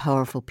of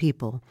powerful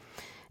people.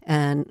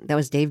 And that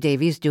was Dave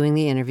Davies doing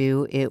the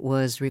interview. It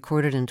was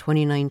recorded in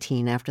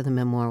 2019 after the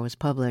memoir was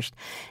published.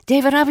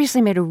 Dave, it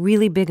obviously made a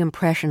really big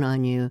impression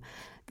on you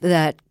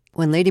that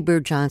when Lady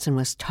Bird Johnson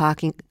was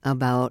talking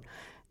about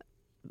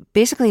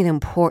basically the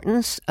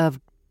importance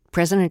of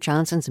President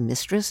Johnson's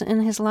mistress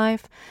in his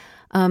life,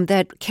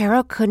 that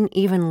Caro couldn't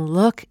even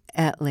look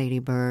at Lady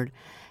Bird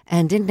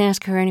and didn't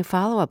ask her any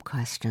follow-up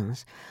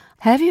questions.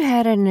 Have you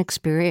had an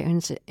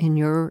experience in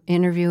your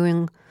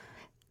interviewing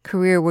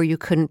career where you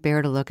couldn't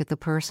bear to look at the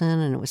person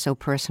and it was so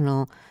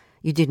personal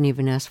you didn't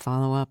even ask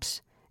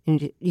follow-ups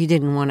and you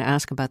didn't want to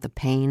ask about the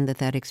pain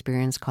that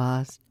experience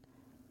caused?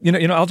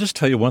 I'll just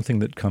tell you one thing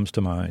that comes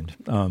to mind.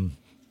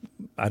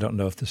 I don't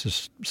know if this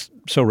is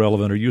so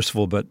relevant or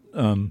useful, but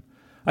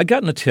I'd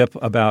gotten a tip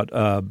about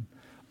a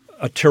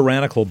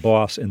tyrannical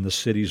boss in the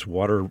city's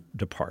water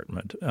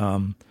department.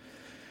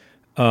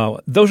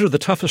 Those are the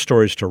toughest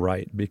stories to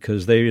write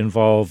because they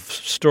involve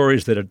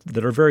stories that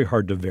are very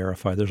hard to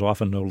verify. There's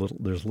often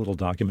there's little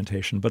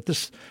documentation. But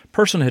this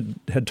person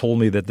had told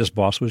me that this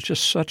boss was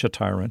just such a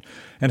tyrant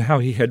and how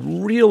he had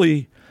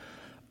really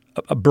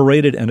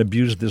berated and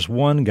abused this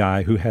one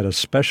guy who had a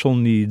special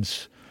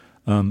needs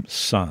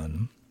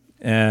son.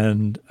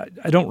 And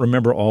I don't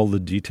remember all the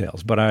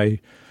details, but I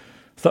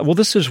thought, well,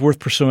 this is worth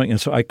pursuing. And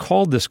so I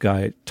called this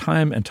guy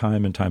time and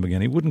time and time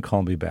again. He wouldn't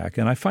call me back.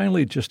 And I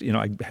finally just,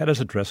 I had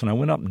his address, and I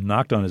went up and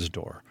knocked on his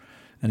door.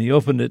 And he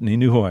opened it, and he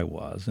knew who I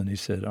was. And he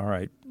said, all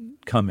right,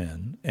 come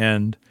in.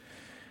 And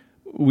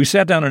we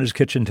sat down on his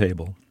kitchen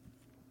table,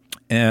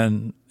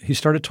 and he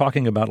started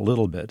talking about a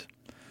little bit.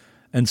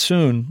 And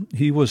soon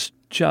he was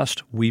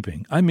just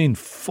weeping. I mean,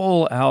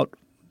 full out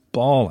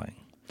bawling.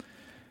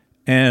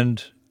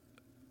 And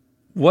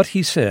what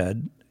he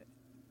said,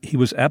 he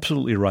was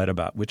absolutely right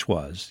about, which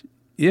was,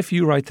 if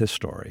you write this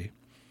story,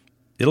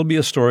 it'll be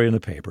a story in the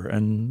paper,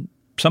 and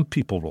some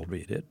people will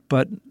read it,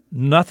 but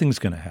nothing's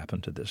going to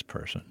happen to this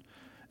person.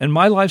 And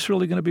my life's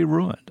really going to be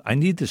ruined. I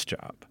need this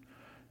job.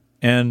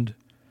 And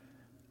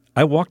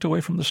I walked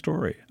away from the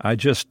story. I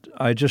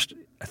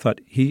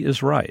thought he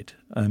is right.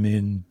 I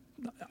mean,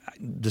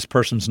 this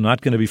person's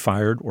not going to be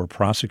fired or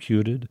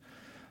prosecuted.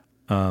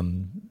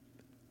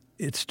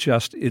 It's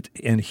just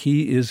and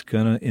he is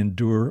going to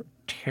endure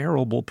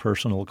terrible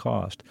personal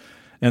cost.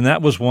 And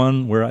that was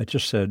one where I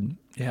just said,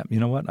 yeah, you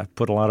know what? I've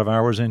put a lot of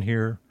hours in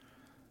here.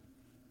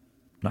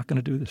 Not going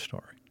to do this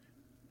story.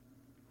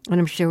 And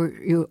I'm sure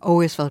you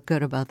always felt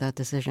good about that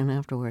decision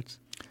afterwards.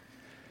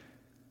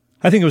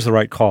 I think it was the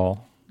right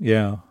call,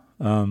 yeah.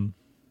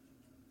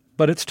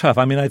 But it's tough.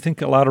 I mean, I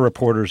think a lot of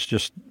reporters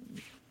just,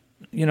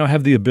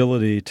 have the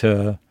ability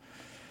to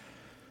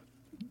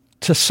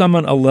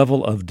summon a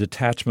level of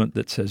detachment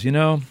that says,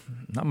 not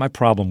my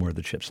problem where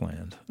the chips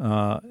land.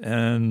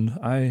 And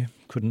I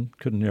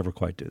couldn't ever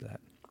quite do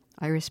that.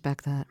 I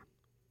respect that.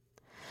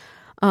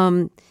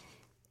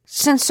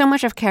 Since so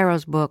much of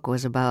Caro's book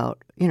was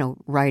about,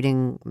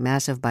 writing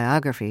massive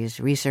biographies,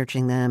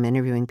 researching them,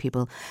 interviewing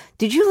people,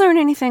 did you learn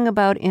anything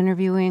about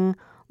interviewing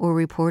or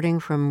reporting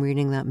from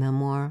reading that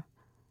memoir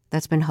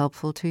that's been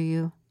helpful to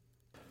you?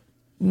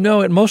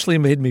 No, it mostly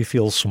made me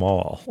feel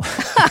small.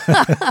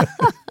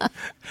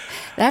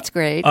 That's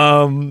great.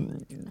 I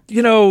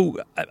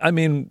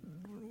mean,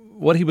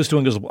 what he was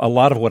doing is a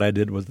lot of what I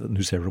did with the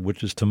newspaper,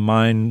 which is to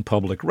mine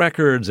public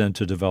records and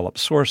to develop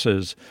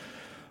sources.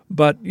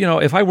 But,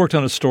 if I worked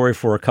on a story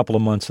for a couple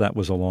of months, that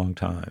was a long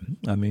time.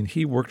 I mean,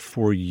 he worked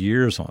for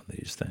years on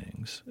these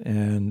things.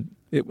 And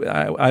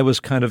I was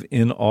kind of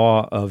in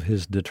awe of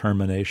his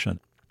determination.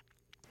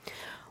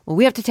 Well,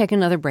 we have to take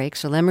another break,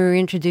 so let me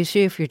reintroduce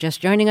you if you're just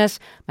joining us.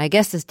 My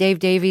guest is Dave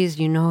Davies.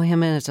 You know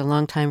him as a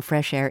longtime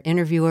Fresh Air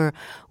interviewer.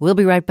 We'll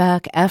be right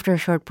back after a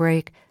short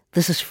break.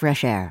 This is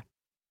Fresh Air.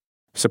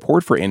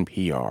 Support for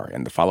NPR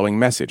and the following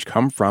message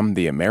come from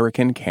the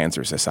American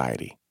Cancer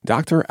Society.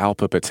 Dr.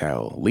 Alpa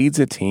Patel leads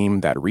a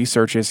team that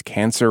researches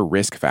cancer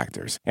risk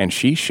factors, and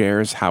she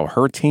shares how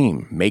her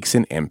team makes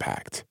an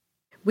impact.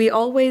 We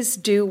always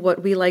do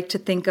what we like to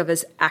think of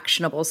as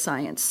actionable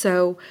science.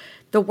 So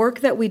the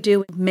work that we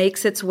do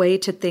makes its way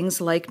to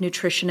things like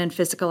nutrition and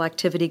physical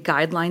activity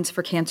guidelines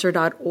for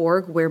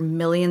cancer.org, where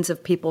millions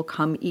of people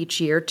come each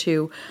year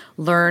to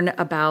learn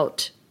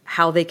about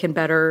how they can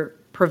better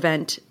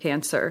prevent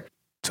cancer.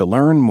 To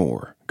learn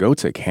more, go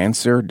to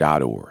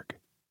cancer.org.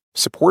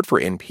 Support for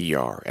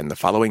NPR and the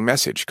following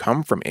message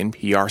come from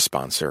NPR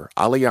sponsor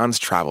Allianz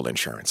Travel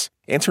Insurance.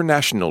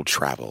 International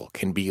travel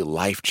can be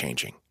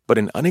life-changing, but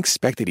an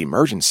unexpected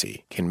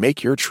emergency can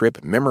make your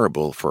trip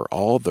memorable for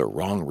all the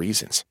wrong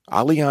reasons.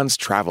 Allianz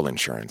Travel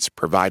Insurance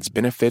provides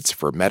benefits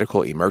for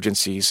medical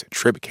emergencies,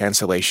 trip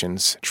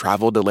cancellations,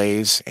 travel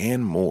delays,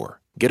 and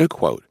more. Get a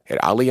quote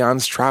at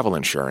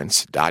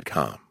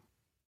AllianzTravelInsurance.com.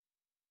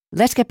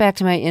 Let's get back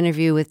to my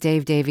interview with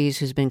Dave Davies,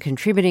 who's been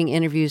contributing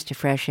interviews to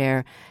Fresh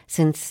Air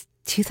since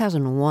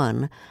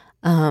 2001.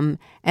 And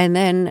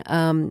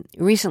then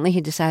recently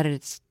he decided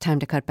it's time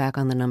to cut back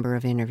on the number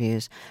of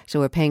interviews. So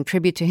we're paying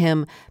tribute to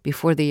him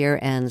before the year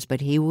ends,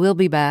 but he will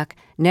be back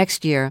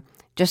next year,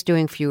 just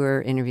doing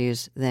fewer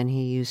interviews than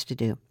he used to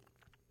do.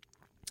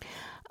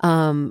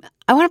 I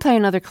want to play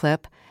another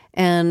clip,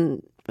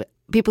 and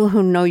people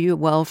who know you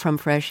well from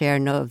Fresh Air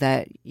know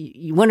that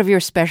one of your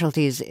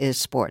specialties is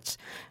sports.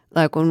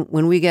 Like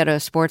when we get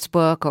a sports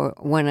book, or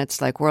when it's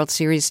like World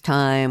Series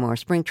time or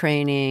spring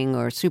training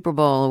or Super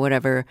Bowl or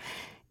whatever,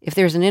 if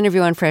there's an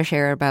interview on Fresh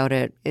Air about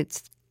it,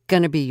 it's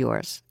going to be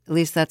yours. At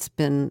least that's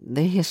been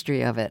the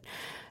history of it.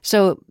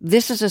 So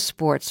this is a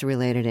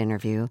sports-related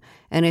interview,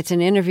 and it's an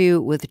interview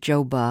with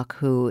Joe Buck,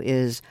 who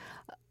is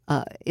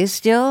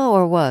still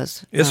or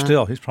was? Is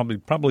still. He's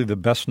probably the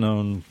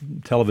best-known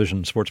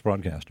television sports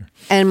broadcaster.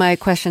 And my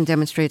question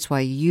demonstrates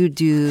why you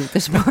do the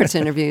sports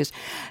interviews.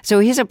 So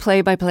he's a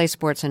play-by-play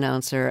sports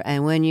announcer,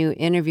 and when you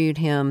interviewed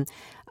him,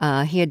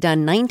 he had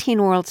done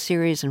 19 World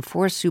Series and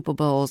 4 Super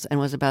Bowls and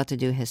was about to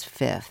do his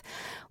 5th.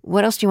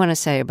 What else do you want to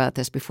say about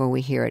this before we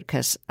hear it?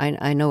 Because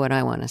I know what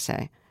I want to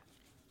say.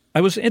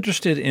 I was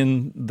interested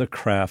in the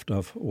craft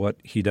of what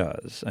he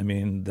does. I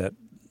mean, that,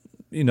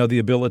 the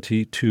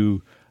ability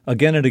to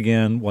again and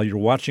again, while you're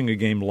watching a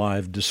game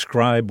live,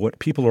 describe what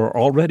people are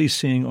already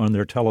seeing on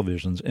their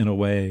televisions in a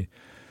way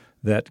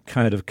that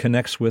kind of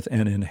connects with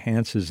and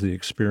enhances the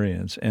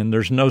experience. And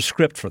there's no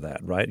script for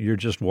that, right? You're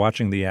just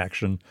watching the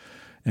action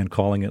and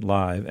calling it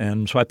live.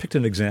 And so I picked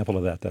an example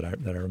of that I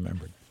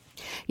remembered.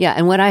 Yeah,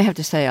 and what I have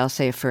to say, I'll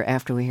say for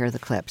after we hear the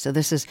clip. So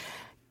this is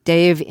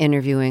Dave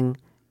interviewing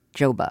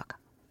Joe Buck.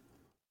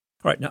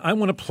 All right, now I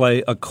want to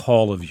play a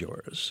call of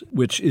yours,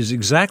 which is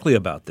exactly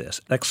about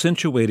this,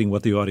 accentuating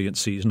what the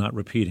audience sees, not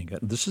repeating it.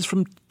 This is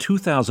from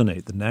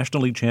 2008, the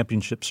National League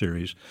Championship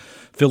Series,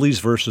 Phillies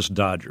versus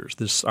Dodgers.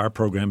 Our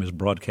program is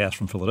broadcast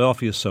from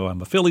Philadelphia, so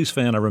I'm a Phillies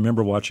fan. I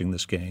remember watching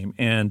this game,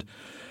 and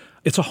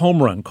it's a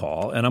home run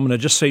call, and I'm going to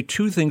just say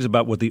 2 things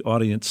about what the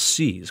audience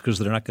sees, because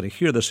they're not going to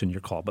hear this in your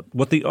call. But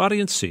what the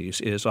audience sees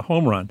is a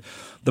home run.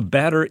 The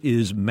batter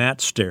is Matt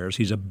Stairs.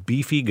 He's a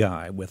beefy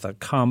guy with a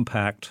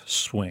compact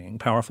swing,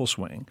 powerful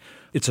swing.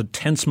 It's a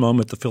tense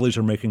moment. The Phillies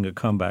are making a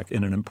comeback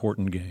in an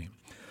important game.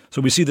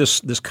 So we see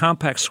this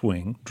compact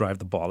swing drive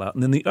the ball out.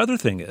 And then the other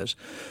thing is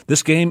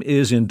this game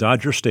is in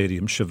Dodger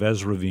Stadium,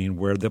 Chavez Ravine,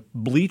 where the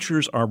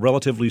bleachers are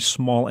relatively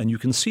small and you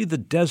can see the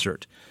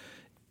desert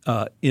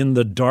in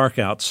the dark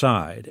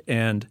outside.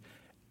 And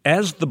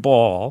as the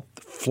ball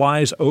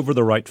flies over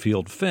the right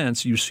field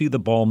fence, you see the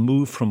ball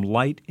move from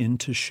light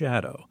into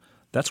shadow.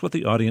 That's what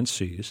the audience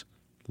sees.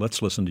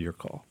 Let's listen to your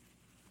call.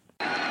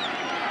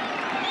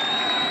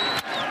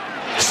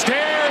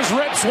 Stairs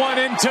rips one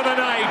into the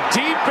night,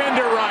 deep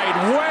into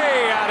right,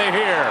 way out of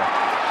here.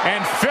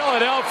 And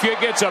Philadelphia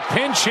gets a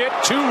pinch hit,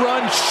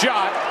 2-run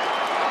shot.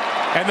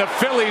 And the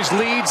Phillies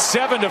lead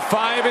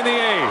 7-5 in the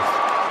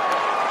eighth.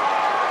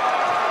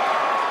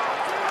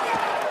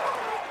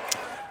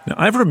 Now,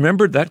 I've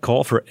remembered that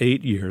call for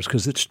 8 years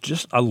because it's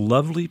just a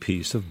lovely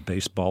piece of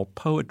baseball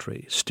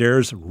poetry.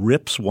 Stairs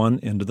rips one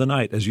into the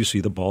night as you see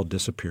the ball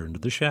disappear into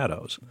the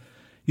shadows.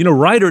 You know,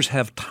 writers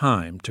have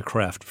time to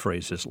craft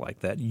phrases like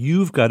that.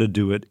 You've got to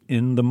do it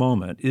in the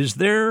moment. Is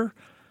there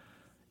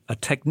a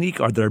technique?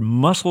 Are there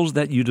muscles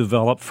that you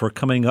develop for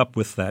coming up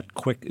with that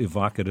quick,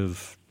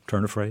 evocative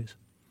turn of phrase?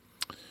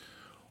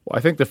 Well, I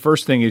think the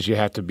first thing is you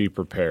have to be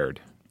prepared.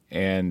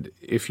 And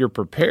if you're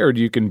prepared,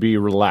 you can be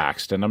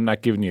relaxed. And I'm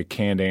not giving you a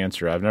canned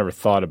answer. I've never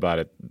thought about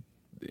it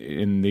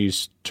in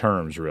these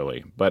terms,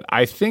 really. But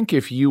I think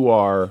if you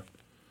are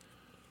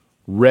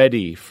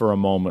ready for a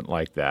moment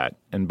like that,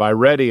 and by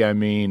ready I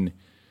mean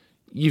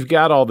you've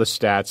got all the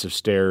stats of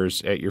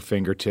Stairs at your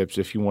fingertips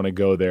if you want to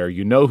go there.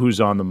 You know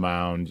who's on the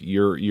mound.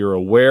 You're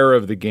aware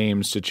of the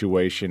game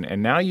situation,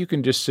 and now you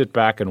can just sit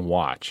back and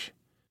watch.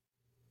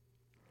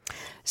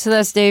 So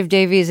that's Dave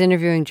Davies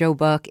interviewing Joe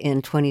Buck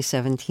in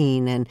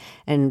 2017,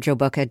 and Joe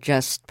Buck had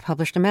just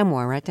published a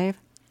memoir, right, Dave?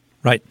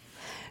 Right.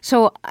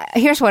 So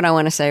here's what I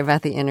want to say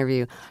about the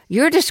interview.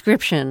 Your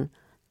description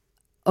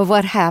of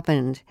what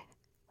happened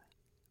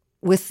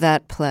with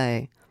that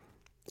play,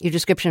 your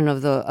description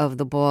of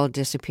the ball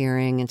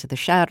disappearing into the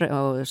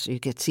shadows, you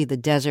could see the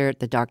desert,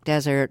 the dark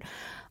desert.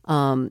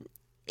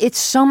 It's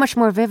so much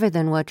more vivid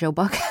than what Joe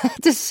Buck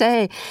had to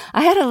say.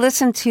 I had to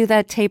listen to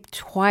that tape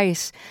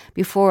twice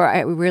before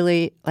I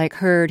really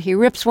heard he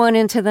rips one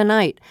into the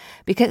night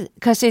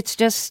because it's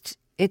just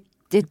it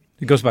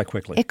goes by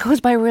quickly. It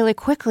goes by really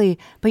quickly.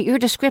 But your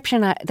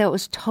description that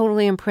was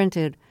totally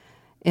imprinted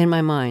in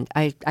my mind.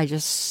 I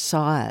just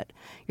saw it.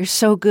 You're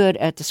so good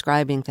at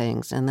describing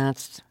things, and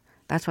that's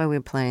why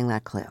we're playing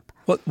that clip.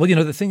 Well, you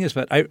know, the thing is,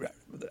 but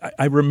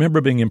I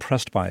remember being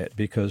impressed by it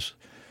because,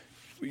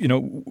 you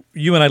know,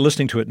 you and I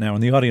listening to it now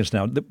and the audience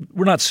now,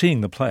 we're not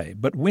seeing the play.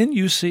 But when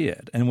you see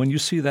it and when you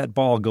see that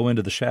ball go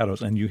into the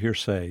shadows and you hear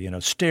say, you know,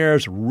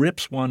 Stairs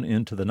rips one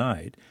into the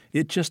night,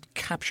 it just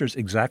captures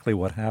exactly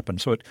what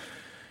happened. So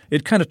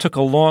it kind of took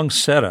a long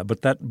setup,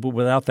 but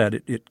without that,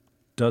 it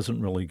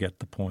doesn't really get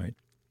the point.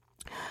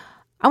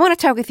 I want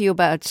to talk with you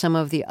about some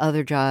of the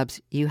other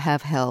jobs you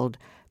have held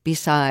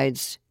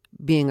besides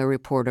being a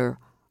reporter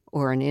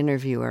or an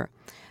interviewer.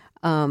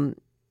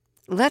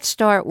 Let's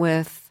start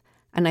with,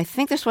 and I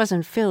think this was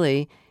in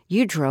Philly,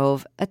 you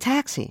drove a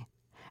taxi.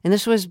 And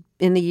this was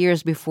in the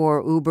years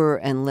before Uber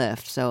and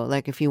Lyft. So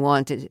like if you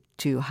wanted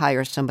to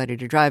hire somebody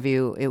to drive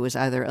you, it was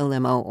either a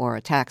limo or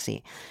a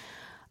taxi.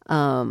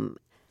 Were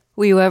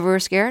you ever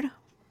scared?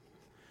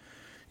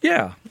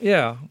 Yeah.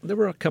 There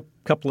were a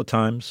couple of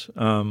times.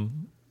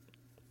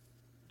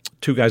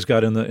 Two guys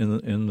got in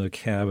the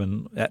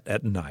cabin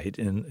at night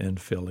in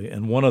Philly,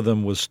 and one of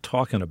them was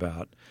talking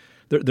about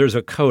there's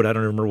a code, I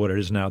don't remember what it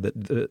is now,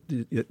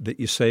 that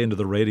you say into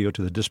the radio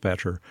to the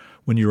dispatcher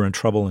when you're in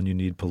trouble and you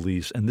need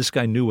police. And this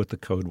guy knew what the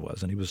code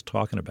was, and he was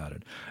talking about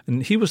it.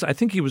 And I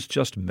think he was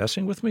just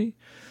messing with me,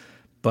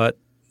 but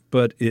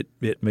it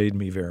made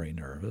me very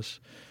nervous.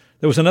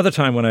 There was another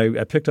time when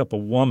I picked up a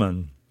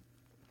woman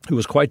who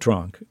was quite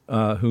drunk,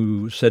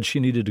 who said she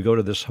needed to go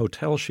to this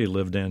hotel she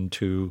lived in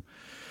to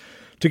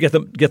get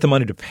the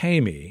money to pay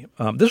me.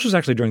 This was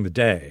actually during the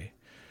day.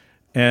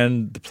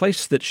 And the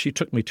place that she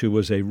took me to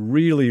was a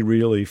really,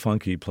 really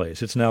funky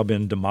place. It's now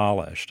been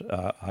demolished.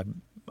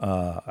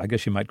 I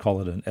guess you might call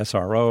it an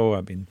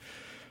SRO,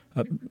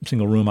 a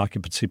single-room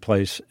occupancy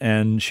place.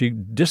 And she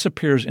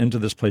disappears into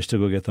this place to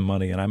go get the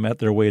money, and I'm at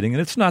there waiting. And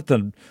it's not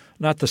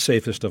the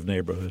safest of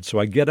neighborhoods. So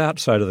I get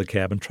outside of the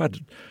cab and try to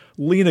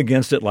lean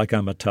against it like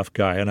I'm a tough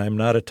guy, and I'm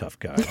not a tough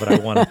guy. But I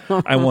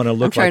want to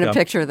look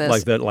picture this.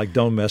 Like that, like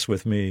don't mess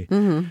with me.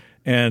 Mm-hmm.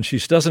 And she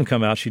doesn't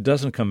come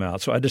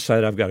out. So I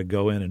decide I've got to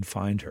go in and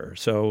find her.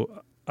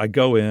 So I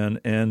go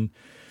in, and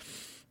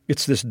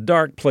it's this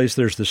dark place.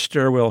 There's the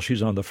stairwell.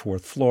 She's on the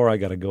 4th floor. I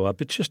got to go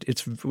up. It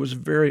was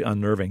very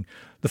unnerving.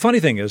 The funny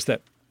thing is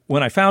that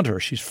when I found her,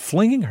 she's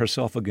flinging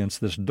herself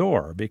against this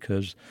door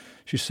because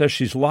she says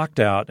she's locked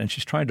out, and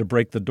she's trying to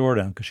break the door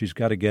down because she's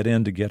got to get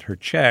in to get her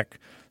check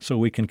so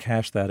we can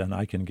cash that and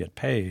I can get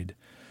paid.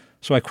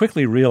 So I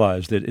quickly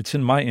realized that it's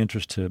in my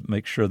interest to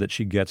make sure that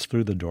she gets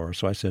through the door.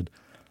 So I said,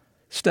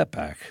 step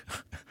back.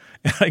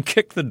 and I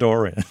kicked the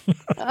door in.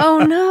 Oh,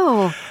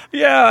 no.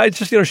 Yeah, I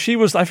just, I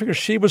figured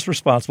she was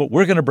responsible.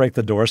 We're going to break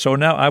the door. So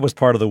now I was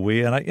part of the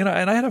we, and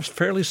I had a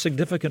fairly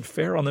significant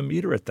fare on the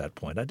meter at that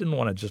point. I didn't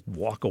want to just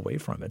walk away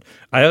from it.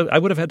 I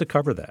would have had to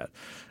cover that.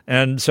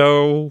 And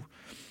so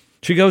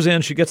she goes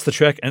in, she gets the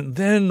check, and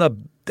then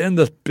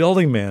the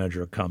building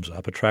manager comes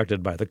up,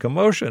 attracted by the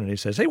commotion, and he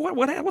says, "Hey,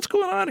 what's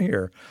going on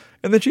here?"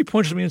 And then she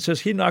points at me and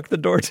says, "He knocked the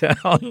door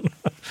down."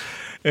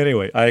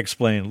 Anyway, I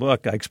explained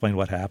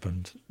what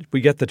happened.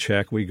 We get the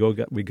check, we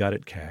got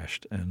it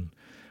cashed, and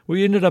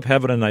we ended up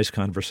having a nice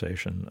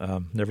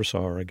conversation. Never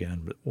saw her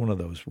again, but one of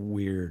those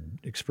weird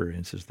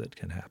experiences that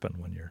can happen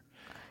when you're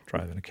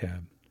driving a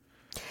cab.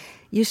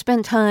 You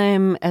spent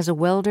time as a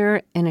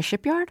welder in a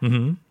shipyard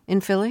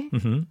in Philly?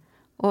 Mm-hmm.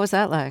 What was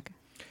that like?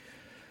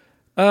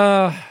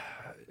 I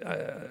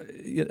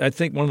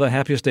think one of the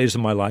happiest days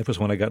of my life was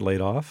when I got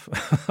laid off.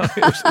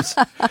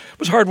 It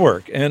was hard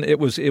work, and it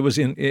was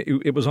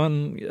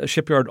on a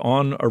shipyard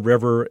on a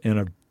river in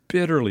a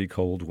bitterly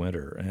cold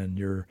winter.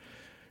 And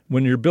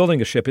when you're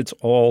building a ship, it's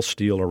all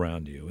steel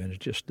around you, and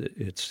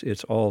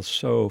it's all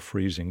so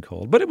freezing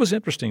cold. But it was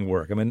interesting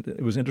work. I mean,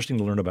 it was interesting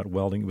to learn about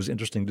welding. It was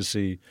interesting to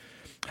see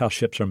how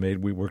ships are made.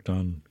 We worked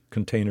on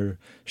container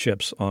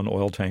ships on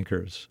oil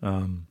tankers.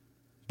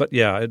 But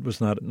yeah, it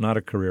was not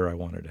a career I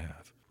wanted to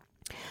have.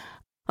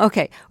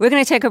 Okay, we're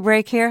going to take a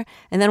break here,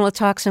 and then we'll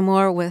talk some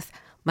more with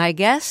my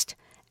guest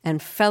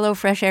and fellow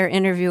Fresh Air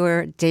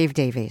interviewer, Dave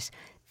Davies.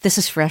 This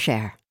is Fresh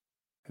Air.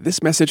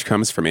 This message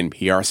comes from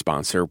NPR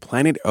sponsor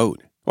Planet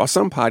Oat. While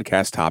some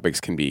podcast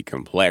topics can be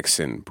complex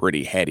and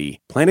pretty heady,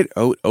 Planet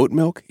Oat oat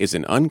milk is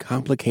an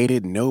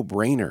uncomplicated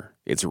no-brainer.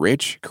 It's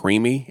rich,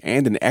 creamy,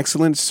 and an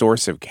excellent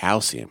source of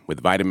calcium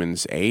with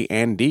vitamins A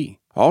and D.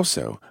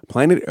 Also,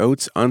 Planet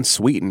Oat's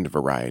unsweetened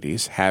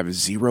varieties have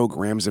 0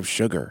 grams of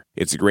sugar.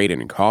 It's great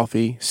in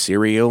coffee,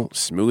 cereal,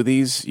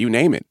 smoothies, you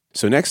name it.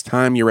 So next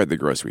time you're at the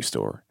grocery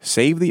store,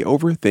 save the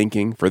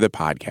overthinking for the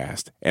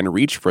podcast and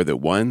reach for the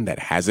one that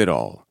has it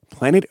all.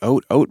 Planet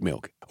Oat oat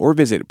milk, or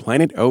visit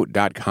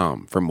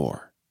planetoat.com for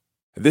more.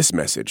 This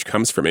message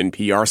comes from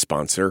NPR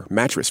sponsor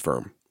Mattress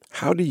Firm.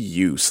 How do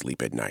you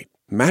sleep at night?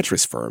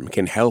 Mattress Firm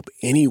can help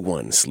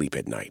anyone sleep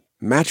at night.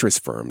 Mattress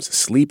Firm's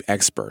sleep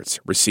experts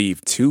receive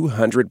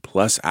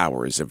 200-plus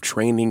hours of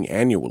training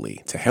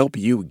annually to help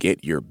you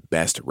get your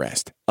best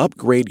rest.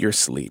 Upgrade your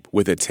sleep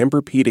with a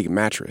Tempur-Pedic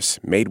mattress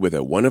made with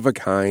a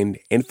one-of-a-kind,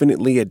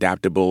 infinitely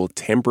adaptable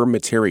Tempur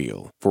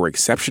material for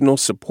exceptional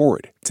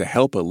support to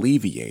help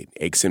alleviate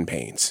aches and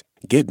pains.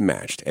 Get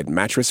matched at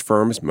Mattress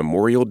Firm's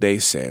Memorial Day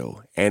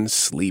sale and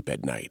sleep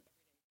at night.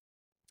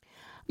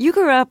 You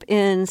grew up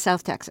in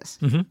South Texas.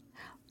 Mm-hmm.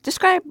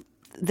 Describe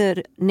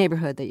the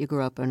neighborhood that you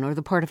grew up in, or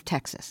the part of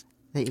Texas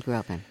that you grew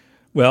up in.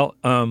 Well,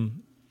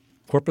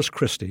 Corpus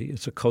Christi,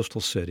 it's a coastal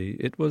city.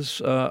 It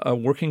was a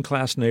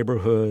working-class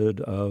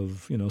neighborhood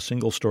of,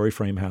 single-story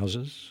frame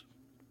houses.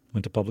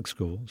 Went to public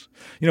schools.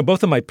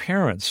 Both of my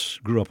parents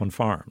grew up on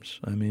farms.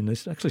 I mean, they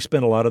actually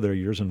spent a lot of their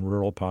years in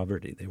rural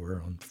poverty. They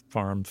were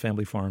on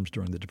family farms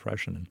during the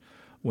Depression and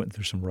went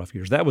through some rough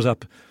years. That was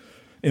up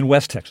in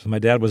West Texas. My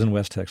dad was in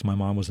West Texas. My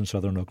mom was in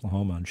southern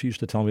Oklahoma. And she used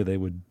to tell me they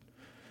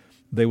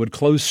would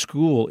close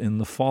school in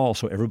the fall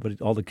so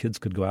all the kids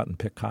could go out and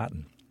pick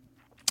cotton.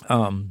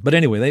 But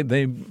anyway,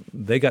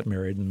 they got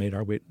married and made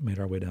our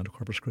way down to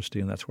Corpus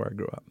Christi, and that's where I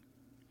grew up.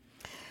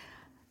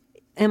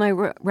 Am I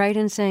right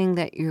in saying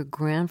that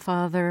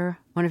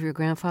one of your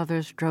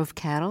grandfathers, drove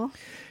cattle?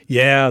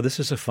 Yeah,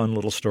 this is a fun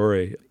little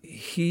story.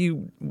 He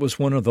was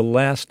one of the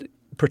last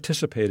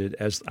participated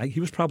he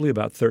was probably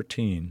about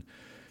 13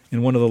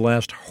 in one of the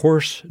last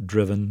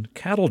horse-driven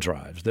cattle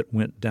drives that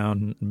went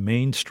down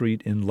Main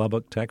Street in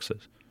Lubbock,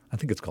 Texas. I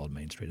think it's called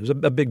Main Street. There's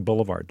a big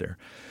boulevard there.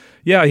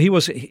 Yeah, I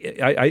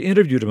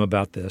interviewed him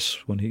about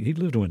this when he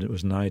lived when it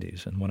was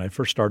 90s. And when I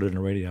first started in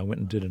radio, I went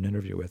and did an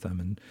interview with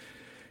him. And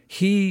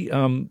he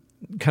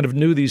kind of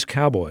knew these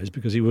cowboys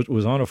because he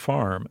was on a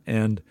farm.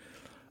 And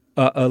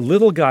a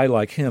little guy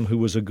like him who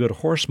was a good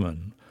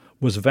horseman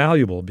was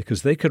valuable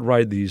because they could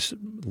ride these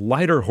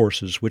lighter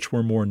horses, which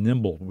were more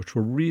nimble, which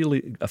were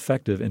really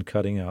effective in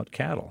cutting out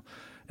cattle.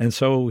 And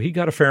so he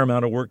got a fair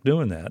amount of work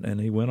doing that,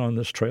 and he went on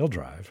this trail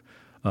drive.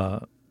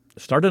 I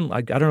don't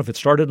know if it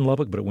started in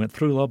Lubbock, but it went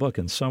through Lubbock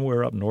and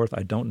somewhere up north.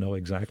 I don't know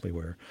exactly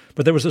where.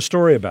 But there was a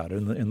story about it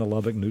in the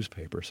Lubbock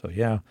newspaper. So,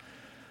 yeah,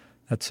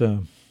 that's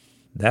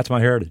my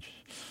heritage.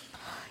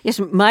 Yes,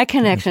 my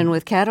connection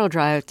with cattle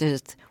drives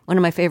is one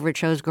of my favorite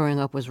shows growing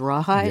up was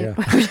Rawhide.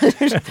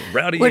 Yeah.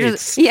 Rowdy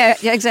Yates. Yeah,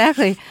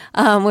 exactly.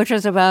 Which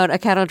was about a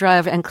cattle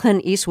drive, and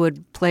Clint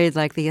Eastwood played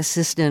like the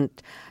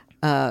assistant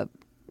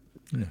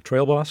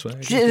trail boss?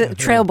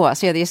 Trail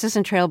boss, the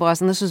assistant trail boss.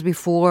 And this was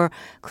before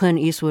Clint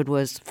Eastwood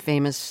was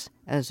famous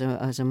as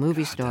a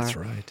movie star. That's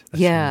right.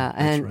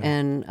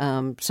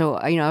 So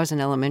I was in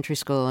elementary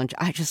school, and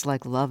I just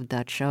loved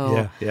that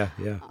show. Yeah.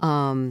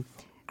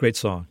 Great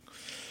song.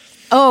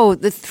 Oh,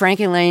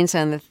 Frankie Lane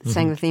sang the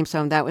theme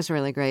song. That was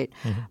really great.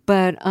 Mm-hmm.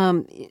 But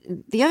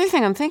the other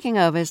thing I'm thinking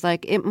of is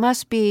it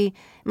must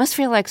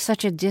feel like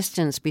such a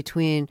distance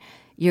between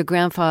your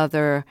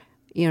grandfather,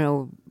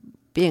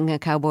 being a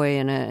cowboy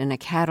in a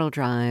cattle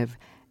drive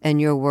and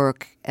your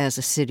work as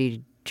a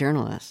city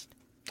journalist?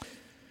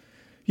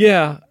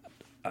 Yeah,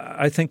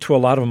 I think to a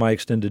lot of my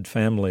extended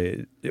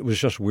family, it was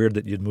just weird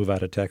that you'd move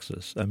out of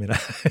Texas. I mean,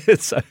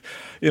 it's I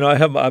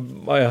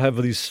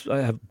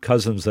have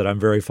cousins that I'm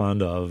very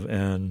fond of,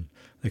 and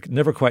they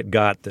never quite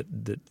got that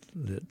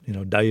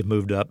Dave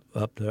moved up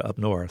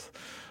north.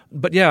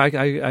 But yeah,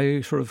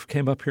 I sort of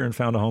came up here and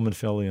found a home in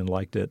Philly and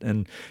liked it.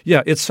 And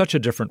yeah, it's such a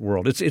different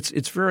world.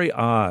 It's very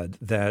odd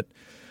that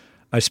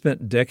I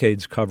spent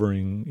decades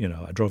covering,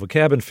 I drove a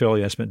cab in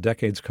Philly. I spent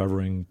decades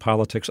covering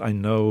politics. I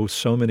know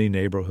so many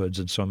neighborhoods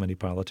and so many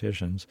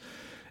politicians.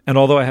 And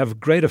although I have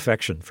great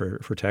affection for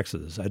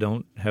Texas, I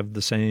don't have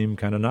the same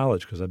kind of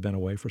knowledge because I've been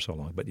away for so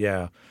long. But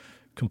yeah,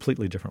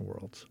 completely different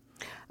worlds.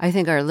 I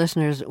think our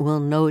listeners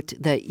will note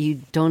that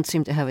you don't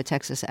seem to have a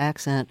Texas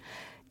accent.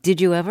 Did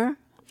you ever?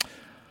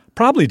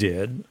 Probably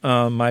did.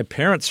 My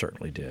parents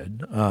certainly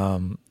did.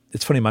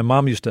 It's funny. My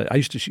mom she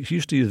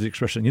used to use the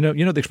expression. You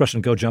know the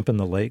expression "go jump in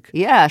the lake."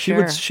 Yeah,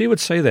 sure. She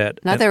would say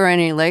that. Not there were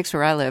any lakes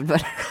where I lived,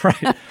 but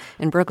right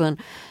in Brooklyn.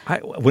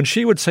 When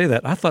she would say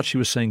that, I thought she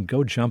was saying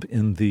 "go jump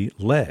in the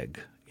leg,"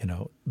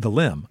 the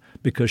limb,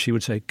 because she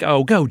would say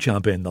 "go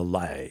jump in the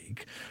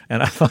leg,"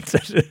 and I thought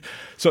that.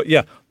 So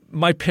yeah,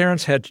 my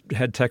parents had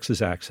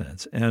Texas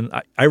accents, and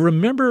I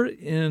remember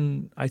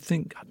in I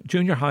think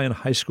junior high and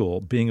high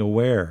school being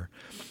aware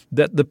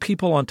that the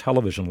people on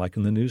television, like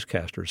in the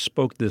newscasters,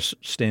 spoke this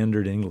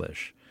standard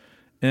English.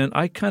 And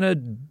I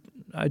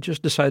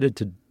just decided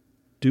to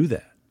do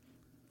that.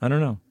 I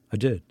don't know. I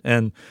did.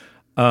 And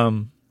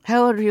how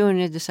old were you when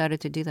you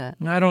decided to do that?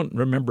 I don't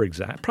remember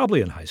exactly.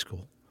 Probably in high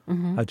school.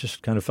 Mm-hmm. I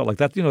just kind of felt like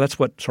that. That's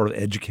what sort of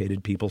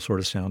educated people sort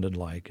of sounded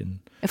like. And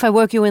if I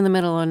woke you in the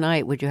middle of the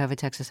night, would you have a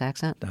Texas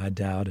accent? I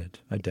doubt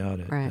it.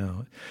 Right.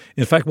 No.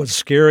 In fact, what's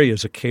scary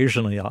is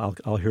occasionally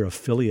I'll hear a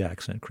Philly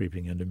accent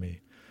creeping into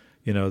me.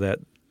 That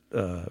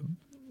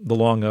the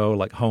long O,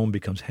 like home,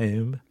 becomes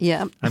home.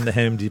 Yeah. I'm the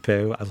Home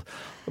Depot.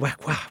 Wow,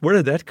 where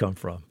did that come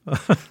from?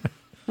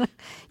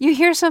 You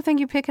hear something,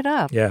 you pick it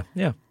up. Yeah.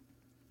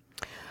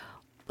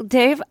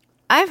 Dave,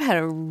 I've had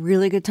a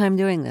really good time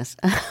doing this.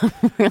 I'm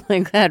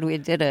really glad we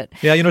did it.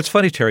 Yeah, it's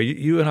funny, Terry.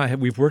 You and I,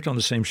 we've worked on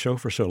the same show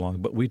for so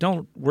long, but we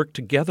don't work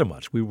together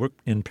much. We work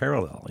in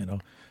parallel,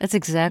 That's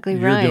exactly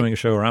right. You're doing a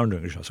show or I'm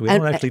doing a show, so we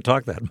don't actually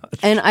talk that much.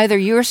 And either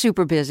you're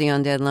super busy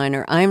on deadline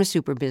or I'm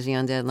super busy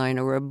on deadline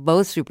or we're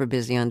both super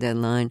busy on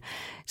deadline.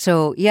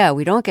 So, yeah,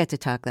 we don't get to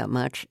talk that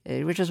much,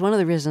 which is one of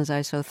the reasons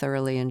I so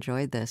thoroughly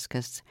enjoyed this,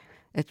 because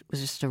it was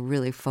just a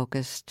really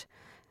focused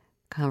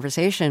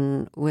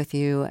conversation with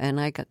you,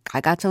 and I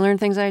got to learn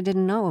things I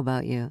didn't know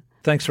about you.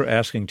 Thanks for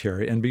asking,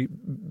 Terry.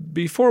 And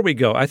before we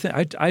go,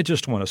 I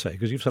just want to say,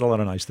 because you've said a lot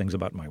of nice things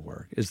about my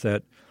work, is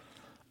that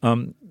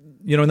in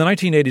the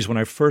 1980s, when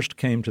I first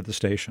came to the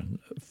station,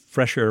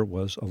 Fresh Air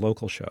was a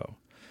local show.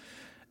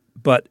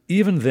 But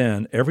even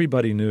then,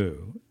 everybody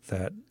knew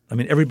that,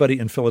 everybody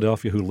in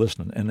Philadelphia who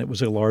listened, and it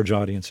was a large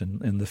audience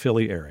in the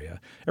Philly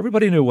area,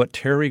 everybody knew what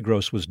Terry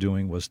Gross was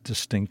doing was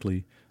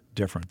distinctly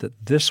different,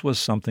 that this was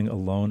something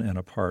alone and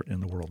apart in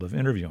the world of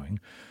interviewing,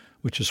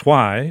 which is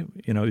why,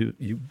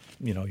 you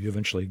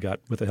eventually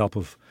got, with the help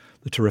of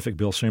the terrific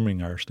Bill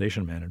Simmering, our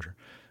station manager,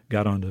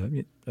 got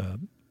onto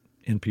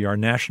NPR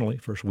nationally,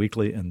 first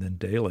weekly and then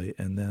daily.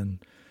 And then,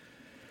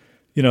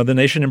 the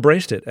nation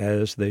embraced it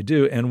as they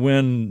do. And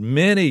when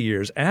many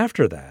years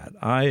after that,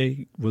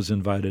 I was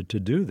invited to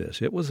do this,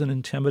 it was an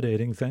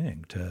intimidating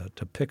thing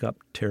to pick up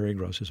Terry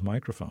Gross's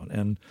microphone.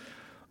 And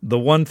the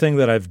one thing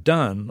that I've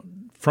done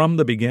from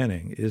the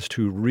beginning is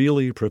to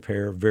really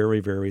prepare very,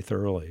 very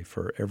thoroughly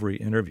for every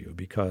interview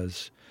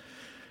because,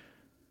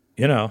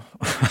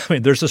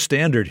 there's a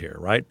standard here,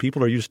 right?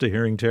 People are used to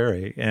hearing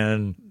Terry,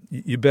 and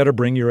you better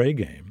bring your A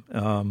game.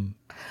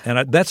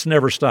 That's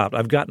never stopped.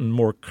 I've gotten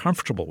more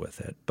comfortable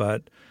with it,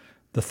 but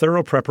the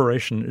thorough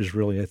preparation is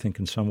really, I think,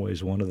 in some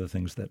ways one of the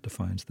things that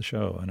defines the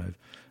show, and I've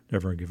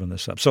never given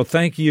this up. So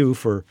thank you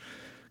for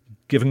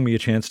giving me a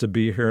chance to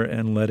be here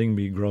and letting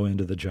me grow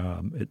into the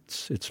job.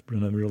 It's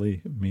been a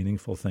really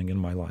meaningful thing in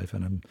my life,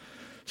 and I'm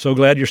so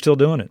glad you're still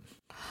doing it.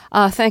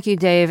 Thank you,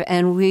 Dave,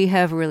 and we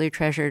have really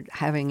treasured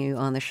having you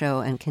on the show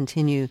and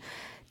continue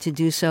to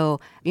do so.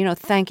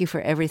 Thank you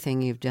for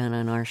everything you've done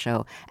on our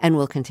show and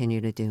will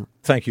continue to do.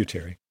 Thank you,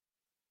 Terry.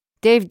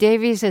 Dave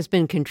Davies has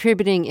been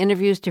contributing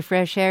interviews to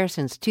Fresh Air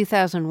since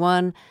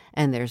 2001,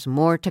 and there's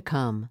more to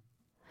come.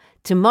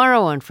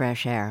 Tomorrow on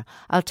Fresh Air,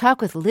 I'll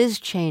talk with Liz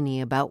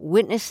Cheney about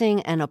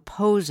witnessing and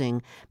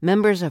opposing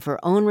members of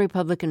her own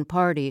Republican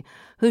Party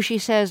who she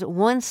says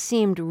once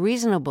seemed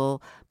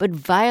reasonable but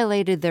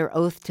violated their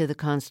oath to the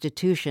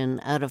Constitution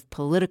out of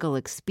political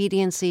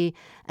expediency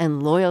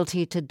and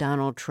loyalty to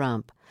Donald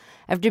Trump.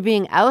 After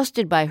being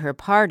ousted by her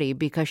party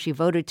because she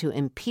voted to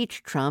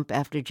impeach Trump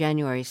after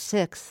January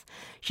 6th,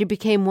 she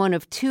became one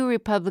of two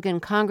Republican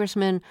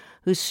congressmen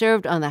who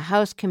served on the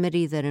House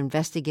committee that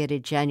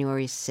investigated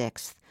January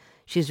 6th.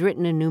 She's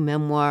written a new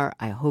memoir.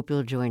 I hope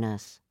you'll join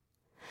us.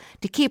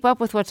 To keep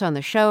up with what's on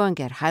the show and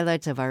get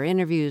highlights of our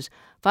interviews,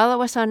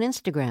 follow us on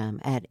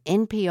Instagram at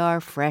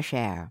NPR Fresh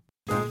Air.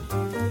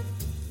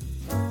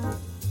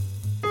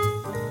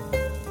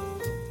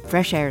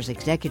 Fresh Air's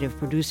executive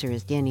producer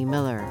is Danny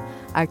Miller.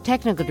 Our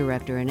technical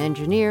director and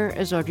engineer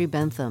is Audrey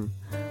Bentham.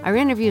 Our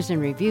interviews and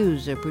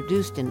reviews are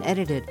produced and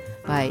edited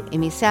by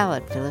Amy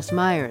Salet, Phyllis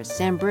Myers,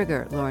 Sam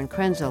Brigger, Lauren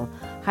Krenzel,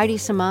 Heidi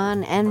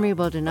Saman, Anne-Marie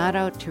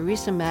Baldonado,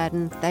 Teresa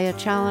Madden, Thea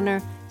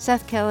Challoner,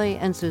 Seth Kelly,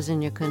 and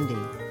Susan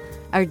Yakundi.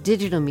 Our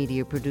digital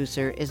media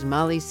producer is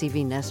Molly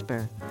C.V.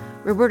 Nesper.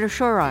 Roberta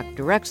Shorrock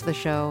directs the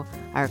show.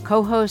 Our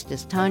co-host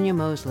is Tanya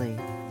Mosley.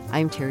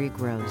 I'm Terry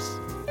Gross.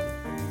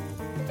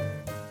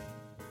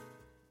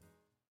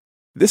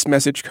 This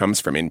message comes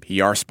from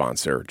NPR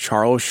sponsor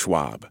Charles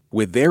Schwab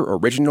with their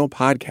original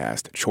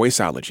podcast,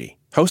 Choiceology.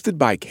 Hosted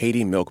by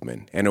Katie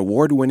Milkman, an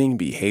award-winning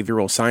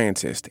behavioral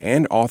scientist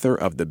and author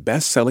of the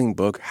best-selling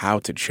book How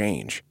to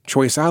Change.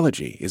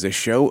 Choiceology is a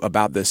show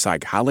about the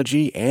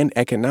psychology and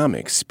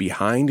economics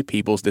behind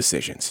people's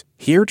decisions.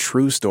 Hear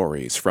true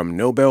stories from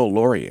Nobel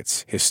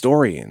laureates,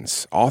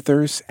 historians,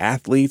 authors,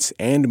 athletes,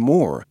 and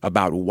more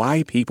about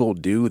why people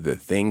do the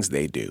things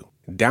they do.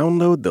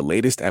 Download the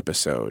latest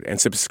episode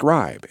and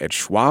subscribe at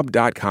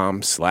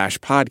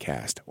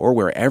schwab.com/podcast or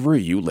wherever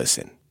you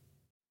listen.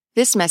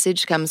 This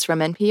message comes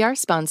from NPR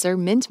sponsor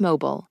Mint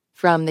Mobile.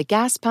 From the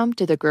gas pump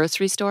to the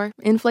grocery store,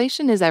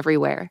 inflation is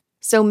everywhere.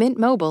 So Mint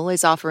Mobile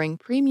is offering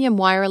premium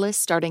wireless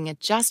starting at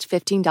just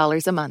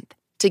 $15 a month.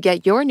 To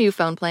get your new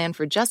phone plan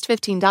for just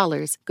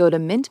 $15, go to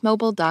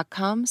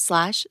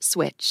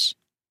mintmobile.com/switch.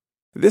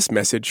 This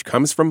message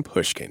comes from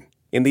Pushkin.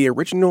 In the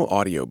original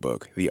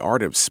audiobook, The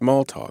Art of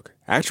Small Talk,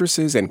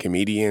 actresses and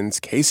comedians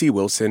Casey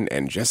Wilson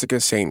and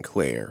Jessica St.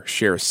 Clair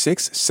share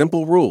 6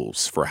 simple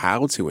rules for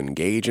how to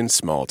engage in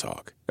small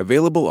talk.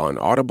 Available on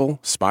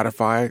Audible,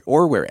 Spotify,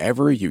 or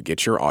wherever you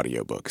get your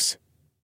audiobooks.